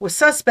was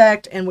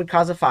suspect and would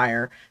cause a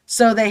fire.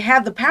 So they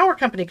had the power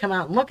company come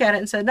out and look at it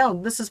and said,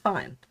 no, this is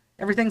fine.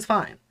 Everything's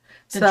fine.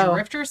 The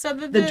drifter said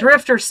that? The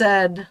drifter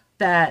said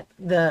that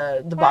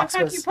the box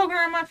was... you poking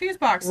around my fuse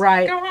box?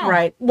 Right, go home.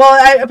 Right.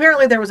 Well,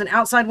 apparently there was an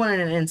outside one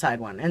and an inside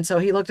one. And so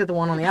he looked at the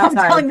one on the outside.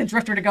 I'm telling the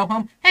drifter to go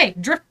home. Hey,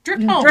 drift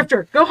home.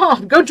 Drifter, go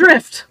home. Go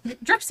drift.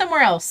 Drift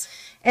somewhere else.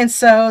 And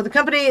so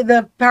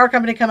the power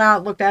company come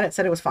out, looked at it,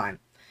 said it was fine.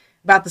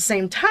 About the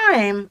same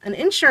time, an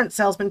insurance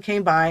salesman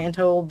came by and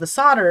told the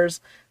Sodders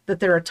that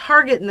they're a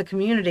target in the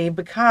community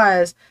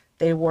because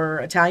they were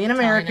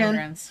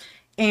Italian-American.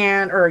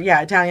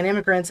 Italian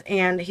immigrants,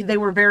 and they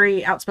were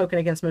very outspoken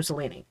against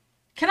Mussolini.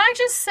 Can I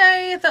just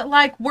say that,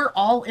 like, we're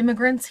all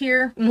immigrants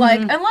here? Mm-hmm.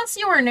 Like, unless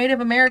you are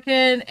Native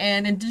American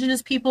and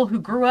indigenous people who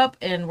grew up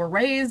and were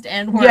raised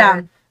and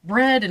were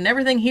bred and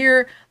everything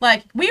here,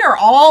 like,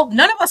 none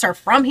of us are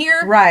from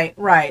here.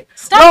 Right.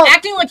 Stop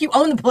acting like you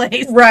own the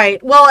place.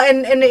 Right. Well,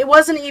 and it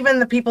wasn't even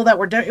the people that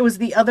were, it was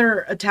the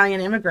other Italian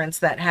immigrants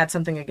that had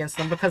something against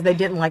them because they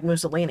didn't like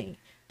Mussolini.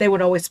 They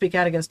would always speak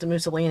out against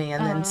Mussolini,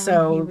 and then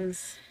so... He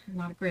was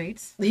not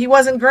great. He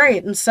wasn't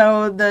great, and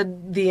so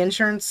the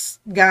insurance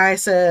guy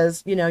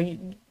says,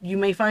 you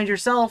may find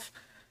yourself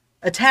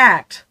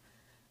attacked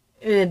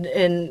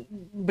in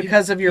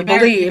because of your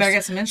beliefs. You better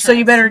get some insurance. So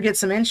you better get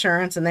some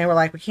insurance. And they were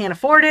like, we can't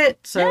afford it,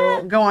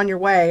 so go on your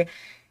way.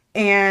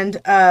 And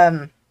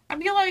I'd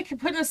be like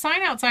putting a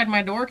sign outside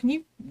my door. Can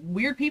you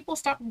weird people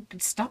stop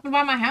stopping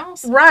by my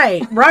house?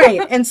 Right.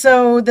 And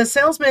so the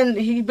salesman,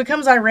 he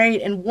becomes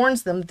irate and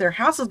warns them that their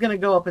house is going to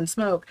go up in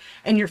smoke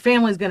and your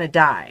family's going to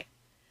die.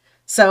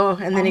 So,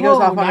 and then he goes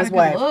off on his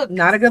way.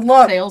 Not a good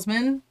look.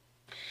 Salesman.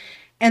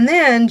 And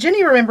then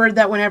Jenny remembered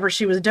that whenever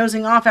she was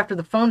dozing off after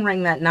the phone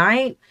rang that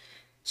night,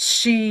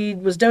 she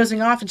was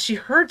dozing off and she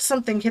heard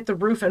something hit the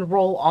roof and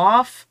roll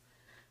off,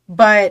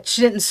 but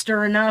she didn't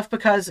stir enough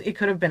because it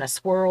could have been a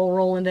squirrel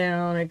rolling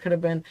down. It could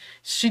have been,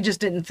 she just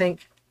didn't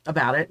think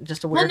about it.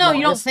 Just a weird noise.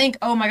 You don't think,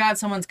 oh my God,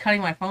 someone's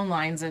cutting my phone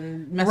lines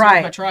and messing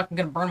with my truck and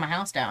going to burn my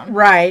house down.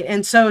 Right.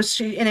 And so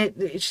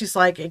she's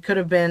like, it could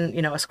have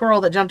been, a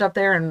squirrel that jumped up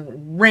there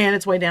and ran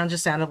its way down.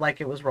 Just sounded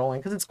like it was rolling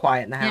because it's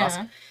quiet in the house.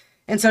 Yeah.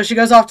 And so she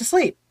goes off to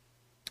sleep.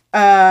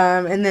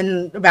 And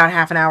then about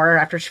half an hour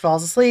after she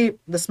falls asleep,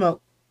 the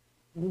smoke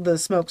the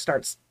smoke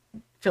starts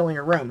filling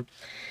her room.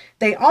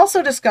 They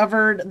also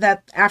discovered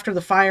that after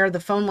the fire, the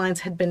phone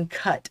lines had been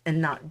cut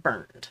and not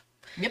burned.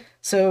 Yep.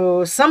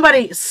 So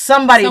somebody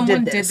Someone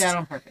did did this. that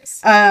on purpose.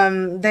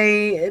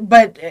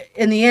 But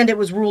in the end, it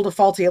was ruled a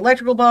faulty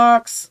electrical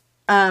box.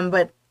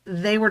 But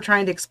they were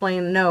trying to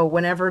explain, no,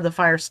 whenever the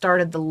fire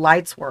started, the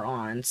lights were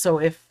on. So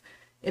if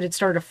it had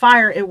started a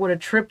fire, it would have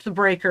tripped the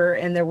breaker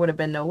and there would have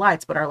been no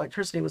lights. But our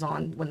electricity was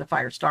on when the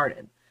fire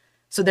started.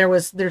 So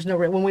there's no,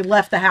 when we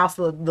left the house,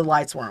 the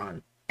lights were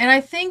on. And I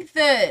think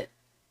that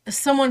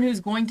someone who's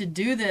going to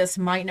do this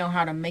might know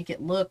how to make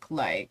it look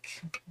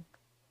like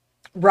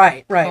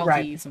Right.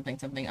 faulty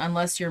something.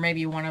 Unless you're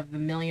maybe one of the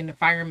million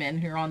firemen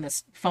who are on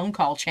this phone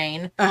call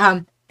chain.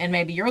 Uh-huh. And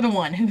maybe you're the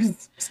one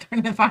who's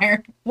starting the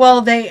fire.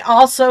 Well, they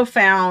also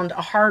found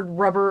a hard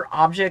rubber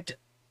object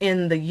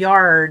in the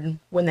yard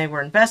when they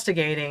were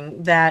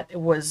investigating that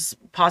was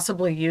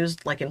possibly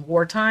used like in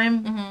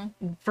wartime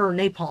for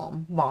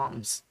napalm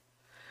bombs.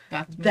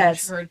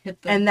 That's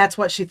and that's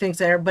what she thinks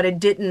there, but it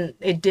didn't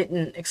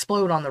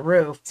explode on the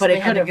roof. So but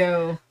it could have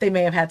go. They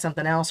may have had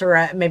something else,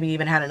 or maybe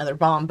even had another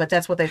bomb. But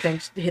that's what they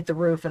think hit the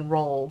roof and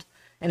rolled,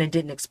 and it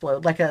didn't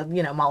explode, like a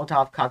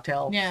Molotov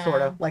cocktail,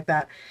 sort of like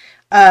that.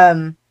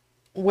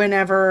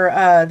 Whenever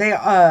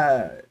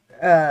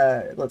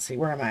let's see,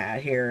 where am I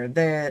at here?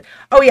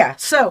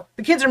 So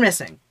the kids are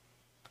missing.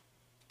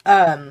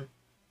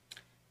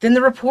 Then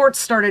the reports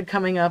started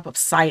coming up of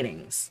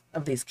sightings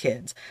of these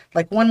kids.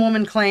 Like one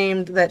woman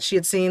claimed that she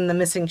had seen the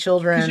missing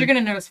children. Because you're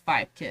going to notice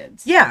 5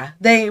 kids. Yeah.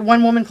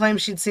 One woman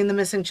claimed she'd seen the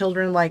missing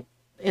children like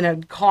in a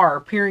car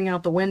peering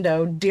out the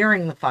window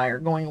during the fire,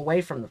 going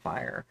away from the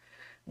fire.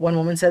 One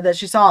woman said that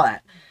she saw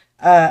that.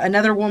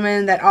 Another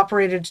woman that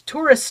operated a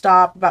tourist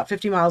stop about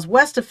 50 miles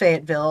west of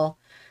Fayetteville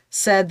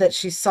said that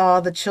she saw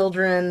the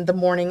children the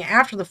morning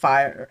after the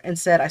fire and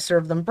said, I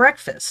served them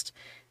breakfast.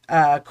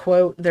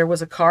 Quote, there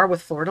was a car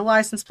with Florida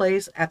license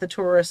plates at the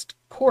tourist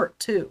court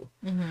too.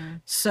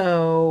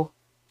 So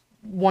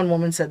one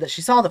woman said that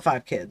she saw the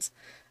 5 kids.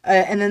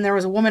 And then there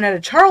was a woman at a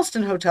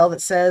Charleston hotel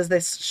that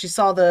says she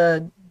saw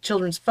the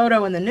children's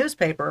photo in the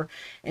newspaper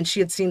and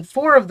she had seen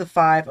 4 of the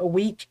 5 a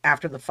week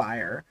after the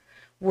fire,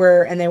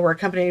 and they were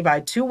accompanied by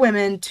 2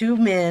 women, 2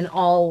 men,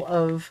 all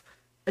of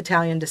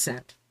Italian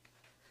descent.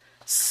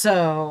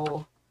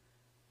 So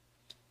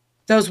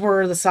those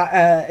were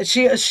the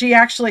she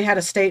actually had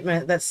a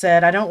statement that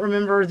said, I don't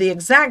remember the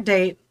exact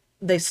date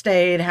they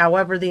stayed.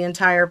 However, the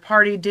entire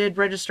party did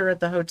register at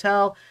the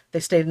hotel. They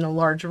stayed in a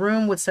large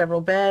room with several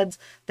beds.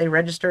 They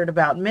registered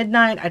about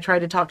midnight. I tried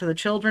to talk to the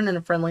children in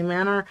a friendly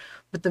manner,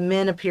 but the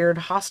men appeared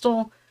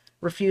hostile,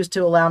 refused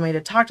to allow me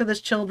to talk to the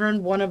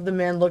children. One of the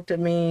men looked at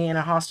me in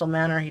a hostile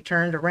manner. He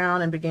turned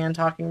around and began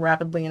talking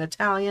rapidly in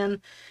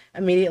Italian.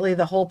 Immediately,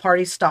 the whole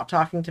party stopped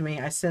talking to me.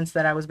 I sensed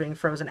that I was being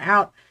frozen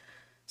out.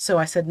 So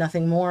I said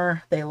nothing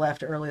more. They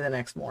left early the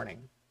next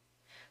morning.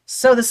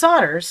 So the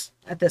Sodders,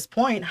 at this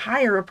point,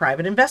 hire a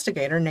private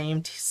investigator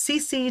named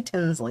C.C.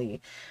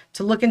 Tinsley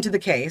to look into the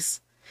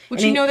case.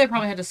 Which they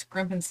probably had to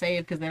scrimp and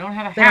save because they don't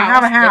have a house. They don't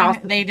have a house.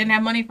 They didn't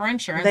have money for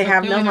insurance. They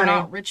have no money. They're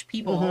not rich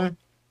people.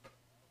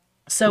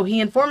 So he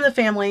informed the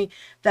family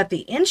that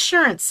the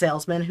insurance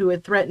salesman who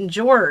had threatened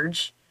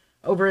George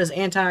over his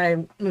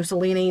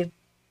anti-Mussolini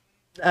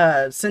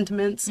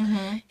sentiments,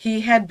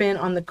 he had been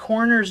on the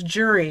coroner's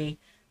jury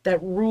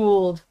that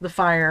ruled the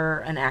fire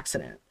an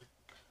accident.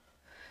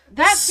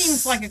 That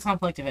seems like a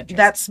conflict of interest.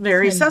 That's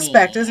very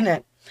suspect, isn't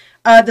it?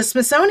 The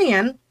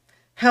Smithsonian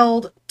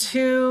held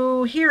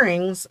 2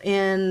 hearings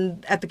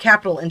at the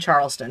Capitol in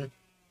Charleston.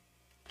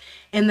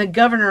 And the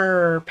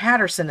Governor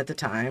Patterson at the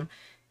time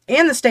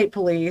and the state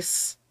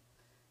police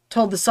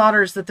told the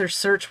Sodders that their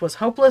search was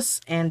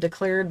hopeless and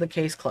declared the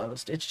case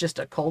closed. It's just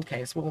a cold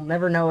case. We'll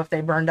never know if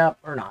they burned up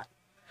or not.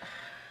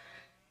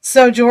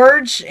 So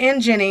George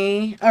and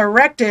Jenny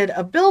erected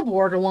a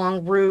billboard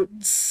along Route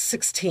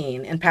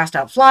 16 and passed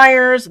out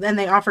flyers. Then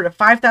they offered a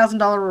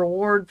 $5,000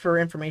 reward for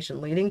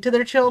information leading to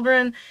their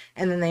children.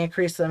 And then they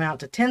increased the amount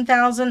to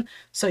 $10,000.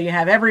 So you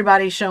have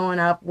everybody showing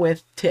up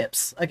with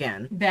tips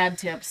again. Bad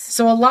tips.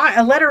 So a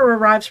letter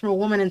arrives from a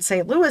woman in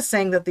St. Louis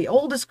saying that the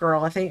oldest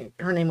girl, I think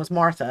her name was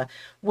Martha,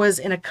 was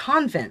in a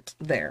convent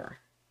there.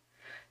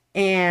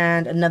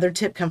 And another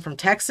tip come from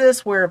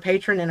Texas, where a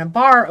patron in a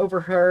bar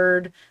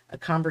overheard a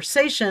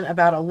conversation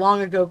about a long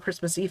ago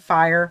Christmas Eve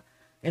fire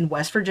in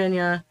West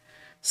Virginia.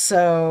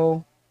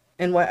 So,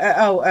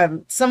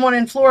 someone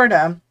in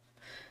Florida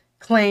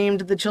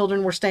claimed the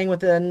children were staying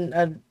with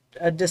a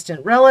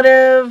distant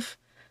relative.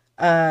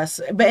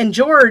 But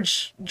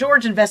George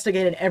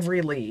investigated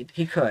every lead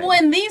he could. Well,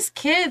 and these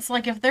kids,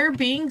 like, if they're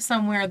being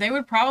somewhere, they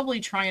would probably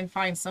try and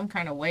find some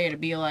kind of way to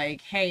be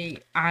like, hey,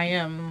 I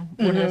am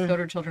one of the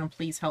Soder children,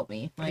 please help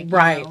me. Like,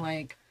 right.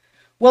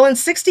 Well, in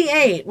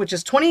 1968, which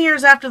is 20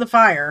 years after the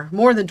fire,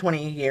 more than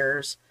 20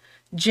 years,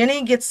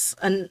 Jenny gets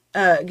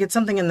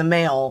something in the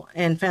mail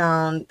and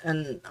found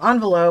an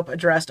envelope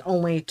addressed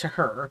only to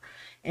her.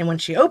 And when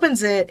she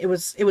opens it, it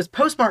was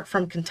postmarked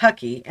from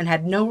Kentucky and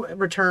had no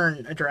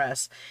return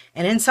address.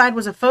 And inside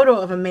was a photo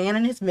of a man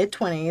in his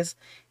mid-20s.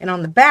 And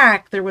on the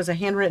back, there was a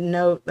handwritten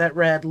note that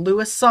read,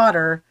 Lewis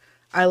Sauter,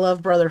 I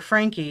love brother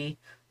Frankie,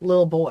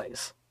 little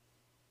boys.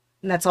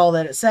 And that's all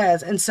that it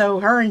says. And so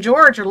her and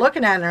George are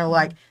looking at it and are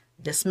like,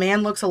 this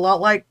man looks a lot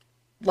like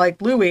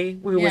Louis,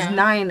 who was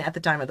 9 at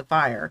the time of the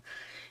fire.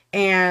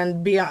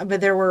 And beyond,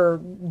 but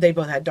they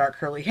both had dark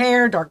curly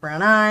hair, dark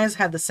brown eyes,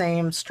 had the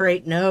same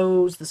straight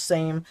nose, the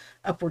same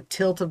upward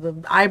tilt of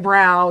the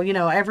eyebrow,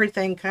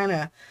 everything kind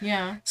of.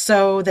 Yeah.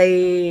 So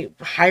they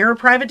hire a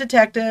private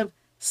detective,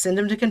 send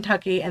him to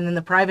Kentucky, and then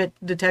the private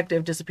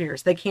detective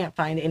disappears. They can't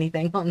find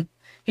anything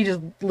he just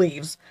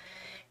leaves.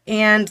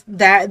 And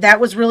that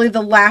was really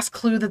the last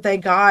clue that they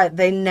got.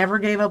 They never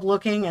gave up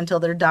looking until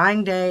their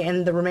dying day,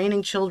 and the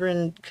remaining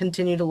children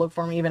continued to look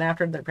for him even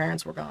after their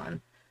parents were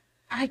gone.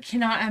 I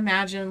cannot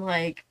imagine,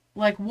 like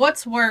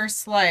what's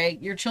worse, like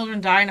your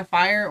children die in a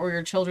fire or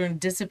your children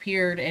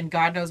disappeared and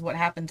God knows what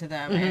happened to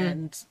them. Mm-hmm.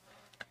 And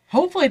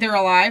hopefully they're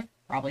alive.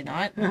 Probably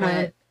not. Mm-hmm.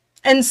 But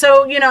and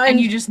so, and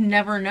you just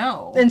never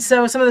know. And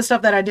so some of the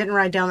stuff that I didn't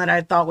write down that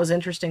I thought was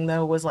interesting,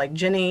 though, was like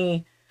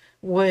Jenny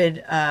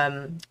would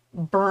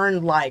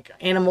burn like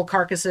animal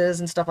carcasses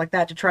and stuff like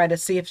that to try to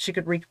see if she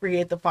could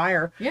recreate the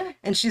fire. Yeah.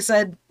 And she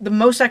said the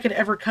most I could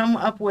ever come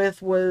up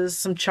with was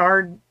some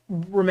charred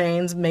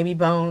remains, maybe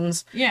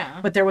bones. Yeah.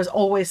 But there was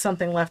always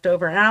something left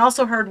over. And I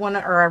also heard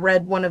I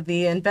read one of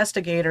the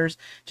investigators,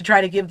 to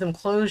try to give them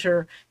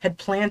closure, had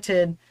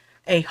planted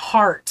a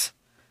heart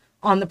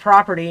on the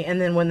property, and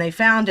then when they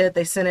found it,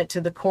 they sent it to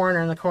the coroner,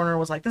 and the coroner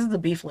was like, this is a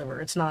beef liver.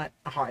 It's not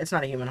a heart. It's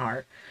not a human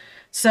heart.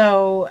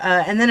 So,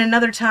 and then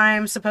another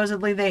time,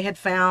 supposedly they had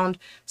found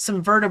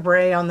some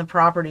vertebrae on the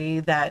property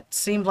that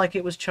seemed like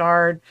it was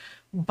charred,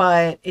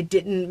 but it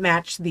didn't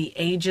match the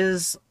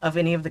ages of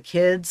any of the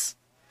kids.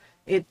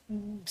 It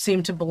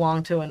seemed to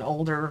belong to an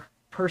older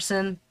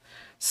person.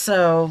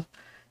 So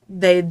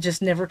they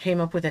just never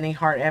came up with any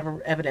hard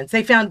evidence.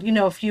 They found,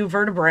 a few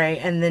vertebrae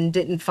and then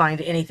didn't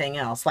find anything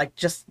else. Like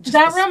just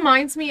that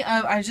reminds me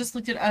of, I just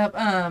looked it up,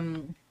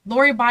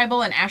 Lori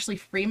Bible and Ashley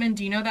Freeman.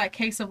 Do you know that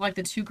case of like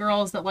the two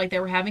girls that like they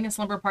were having a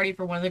slumber party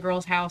for one of the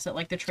girls' house at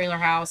like the trailer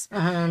house,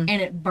 and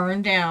it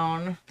burned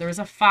down. There was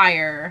a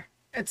fire.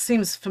 It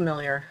seems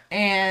familiar.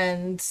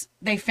 And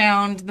they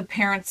found the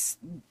parents.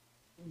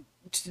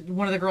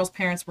 One of the girls'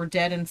 parents were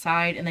dead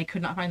inside, and they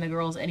could not find the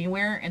girls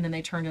anywhere. And then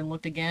they turned and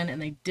looked again,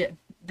 and they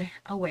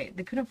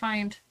couldn't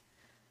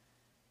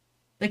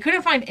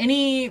find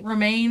any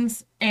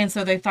remains. And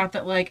so they thought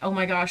that like, oh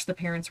my gosh, the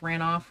parents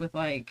ran off with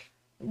like,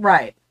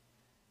 right,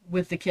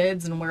 with the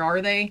kids, and where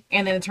are they?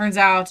 And then it turns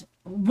out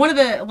one of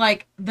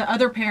the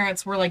other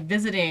parents were like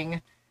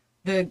visiting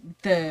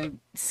the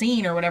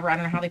scene or whatever. I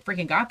don't know how they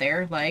freaking got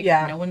there. Like,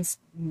 no one's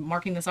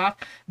marking this off,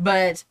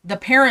 but the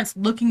parents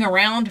looking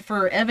around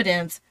for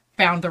evidence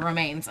found the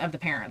remains of the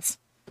parents.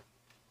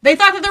 They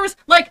thought that there was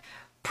like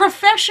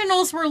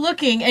professionals were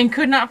looking and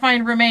could not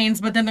find remains,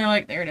 but then they're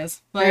like, there it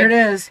is. Like, there it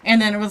is.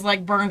 And then it was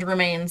like burned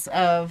remains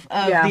of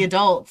the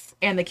adults,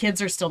 and the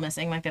kids are still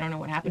missing. Like, they don't know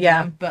what happened to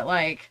them. But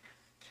like,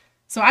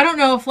 so I don't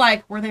know if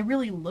like, were they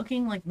really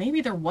looking? Like,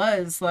 maybe there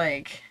was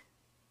like,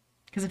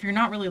 because if you're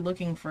not really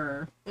looking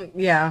for, if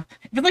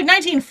it's like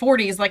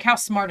 1940s, like how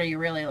smart are you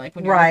really? Like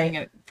when you're looking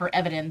at for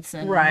evidence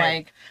and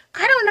like,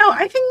 I don't know.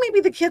 I think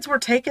maybe the kids were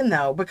taken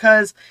though,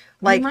 because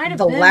like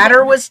the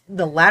ladder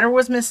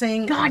was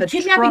missing. God,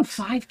 kidnapping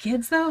 5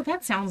 kids though,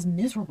 that sounds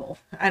miserable.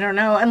 I don't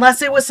know,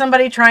 unless it was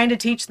somebody trying to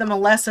teach them a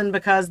lesson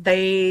because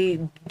they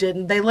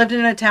lived in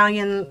an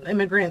Italian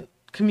immigrant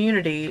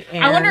community.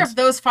 And I wonder if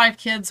those 5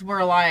 kids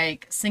were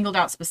like singled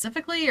out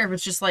specifically, or if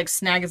it's just like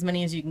snag as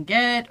many as you can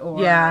get,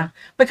 or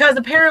because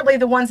apparently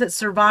the ones that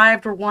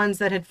survived were ones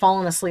that had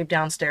fallen asleep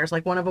downstairs.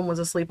 Like one of them was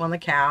asleep on the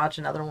couch,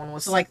 another one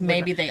was like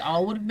maybe they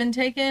all would have been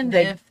taken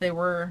if they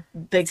were.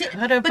 They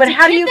could have, but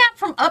how do you that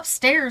from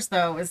upstairs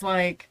though is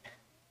like,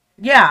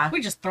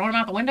 we just throw them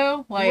out the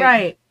window,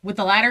 like with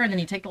the ladder, and then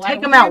you take the ladder.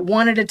 Take them out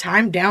one at a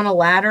time down a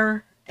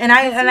ladder. And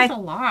I a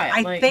lot.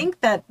 I think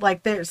that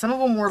like some of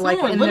them were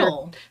like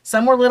little.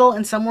 Some were little,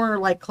 and some were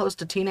like close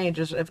to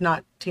teenagers, if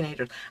not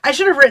teenagers. I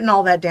should have written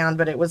all that down,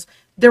 but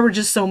there were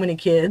just so many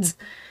kids.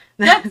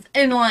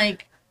 And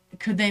like,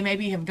 could they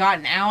maybe have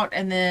gotten out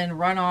and then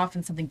run off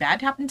and something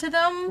bad happened to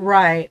them?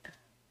 Right.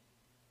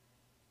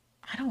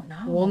 I don't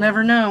know. We'll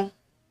never know.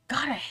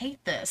 God, I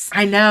hate this.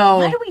 I know.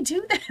 Why do we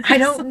do this? I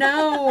don't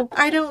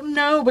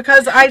know.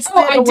 Because I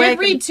did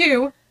read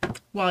too.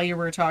 While you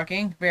were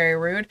talking, very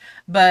rude,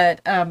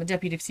 but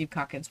Deputy Steve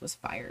Calkins was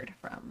fired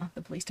from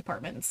the police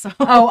department. So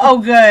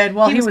good.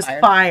 Well, he was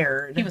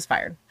fired. He was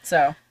fired.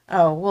 So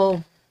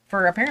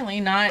for apparently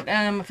not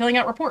filling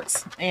out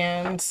reports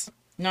and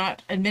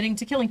not admitting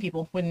to killing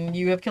people when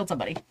you have killed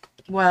somebody.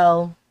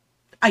 Well,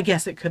 I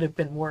guess it could have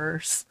been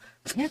worse.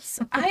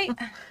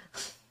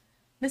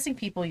 Missing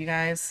people, you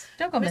guys.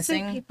 Don't go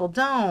missing. Missing people,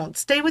 don't.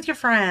 Stay with your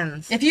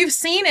friends. If you've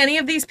seen any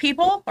of these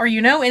people or you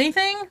know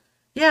anything,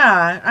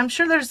 Yeah, I'm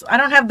sure I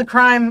don't have the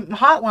crime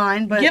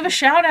hotline, but Give a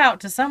shout out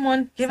to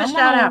someone. give a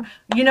shout out.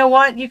 You know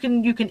what? You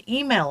can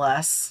email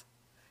us,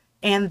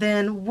 and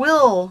then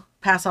we'll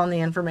pass on the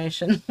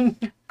information.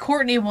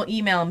 Courtney will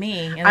email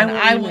me, and I then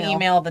will I will email.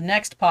 email the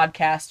next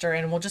podcaster,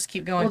 and we'll just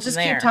keep going We'll from just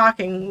there. keep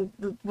talking.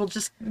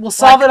 We'll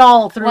solve it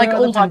all through like the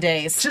olden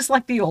days. just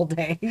like the old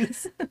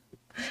days.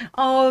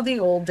 Oh, the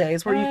old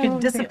days where you Oh, could the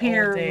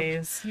disappear. old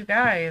days. You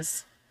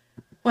guys.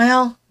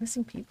 Well,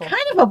 Missing people.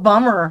 kind of a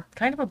bummer.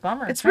 Kind of a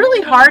bummer. It's Kind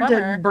really of a hard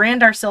bummer. to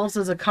brand ourselves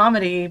as a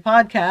comedy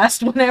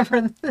podcast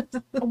whenever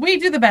We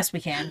do the best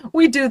we can.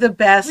 we do the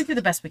best. We do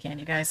the best we can,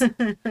 you guys.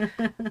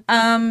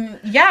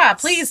 Yeah,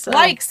 please So-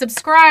 like,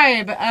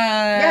 subscribe.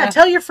 Yeah,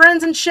 tell your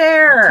friends and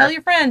share. Tell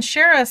your friends,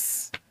 share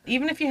us,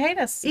 even if you hate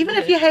us. Even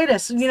if you hate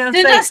us, you know,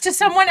 send say, us to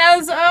someone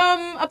as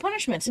a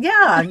punishment.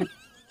 yeah,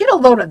 get a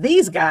load of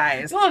these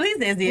guys. Well, these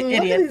Look at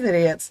idiots. these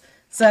idiots.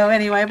 So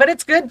anyway, but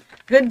it's good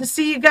to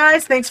see you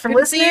guys. Thanks for Good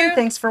to see listening. you.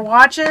 Thanks for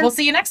watching. We'll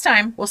see you next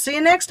time. We'll see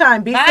you next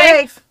time. Be Bye.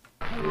 safe.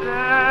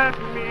 Let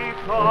me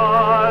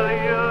call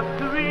you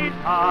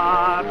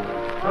sweetheart.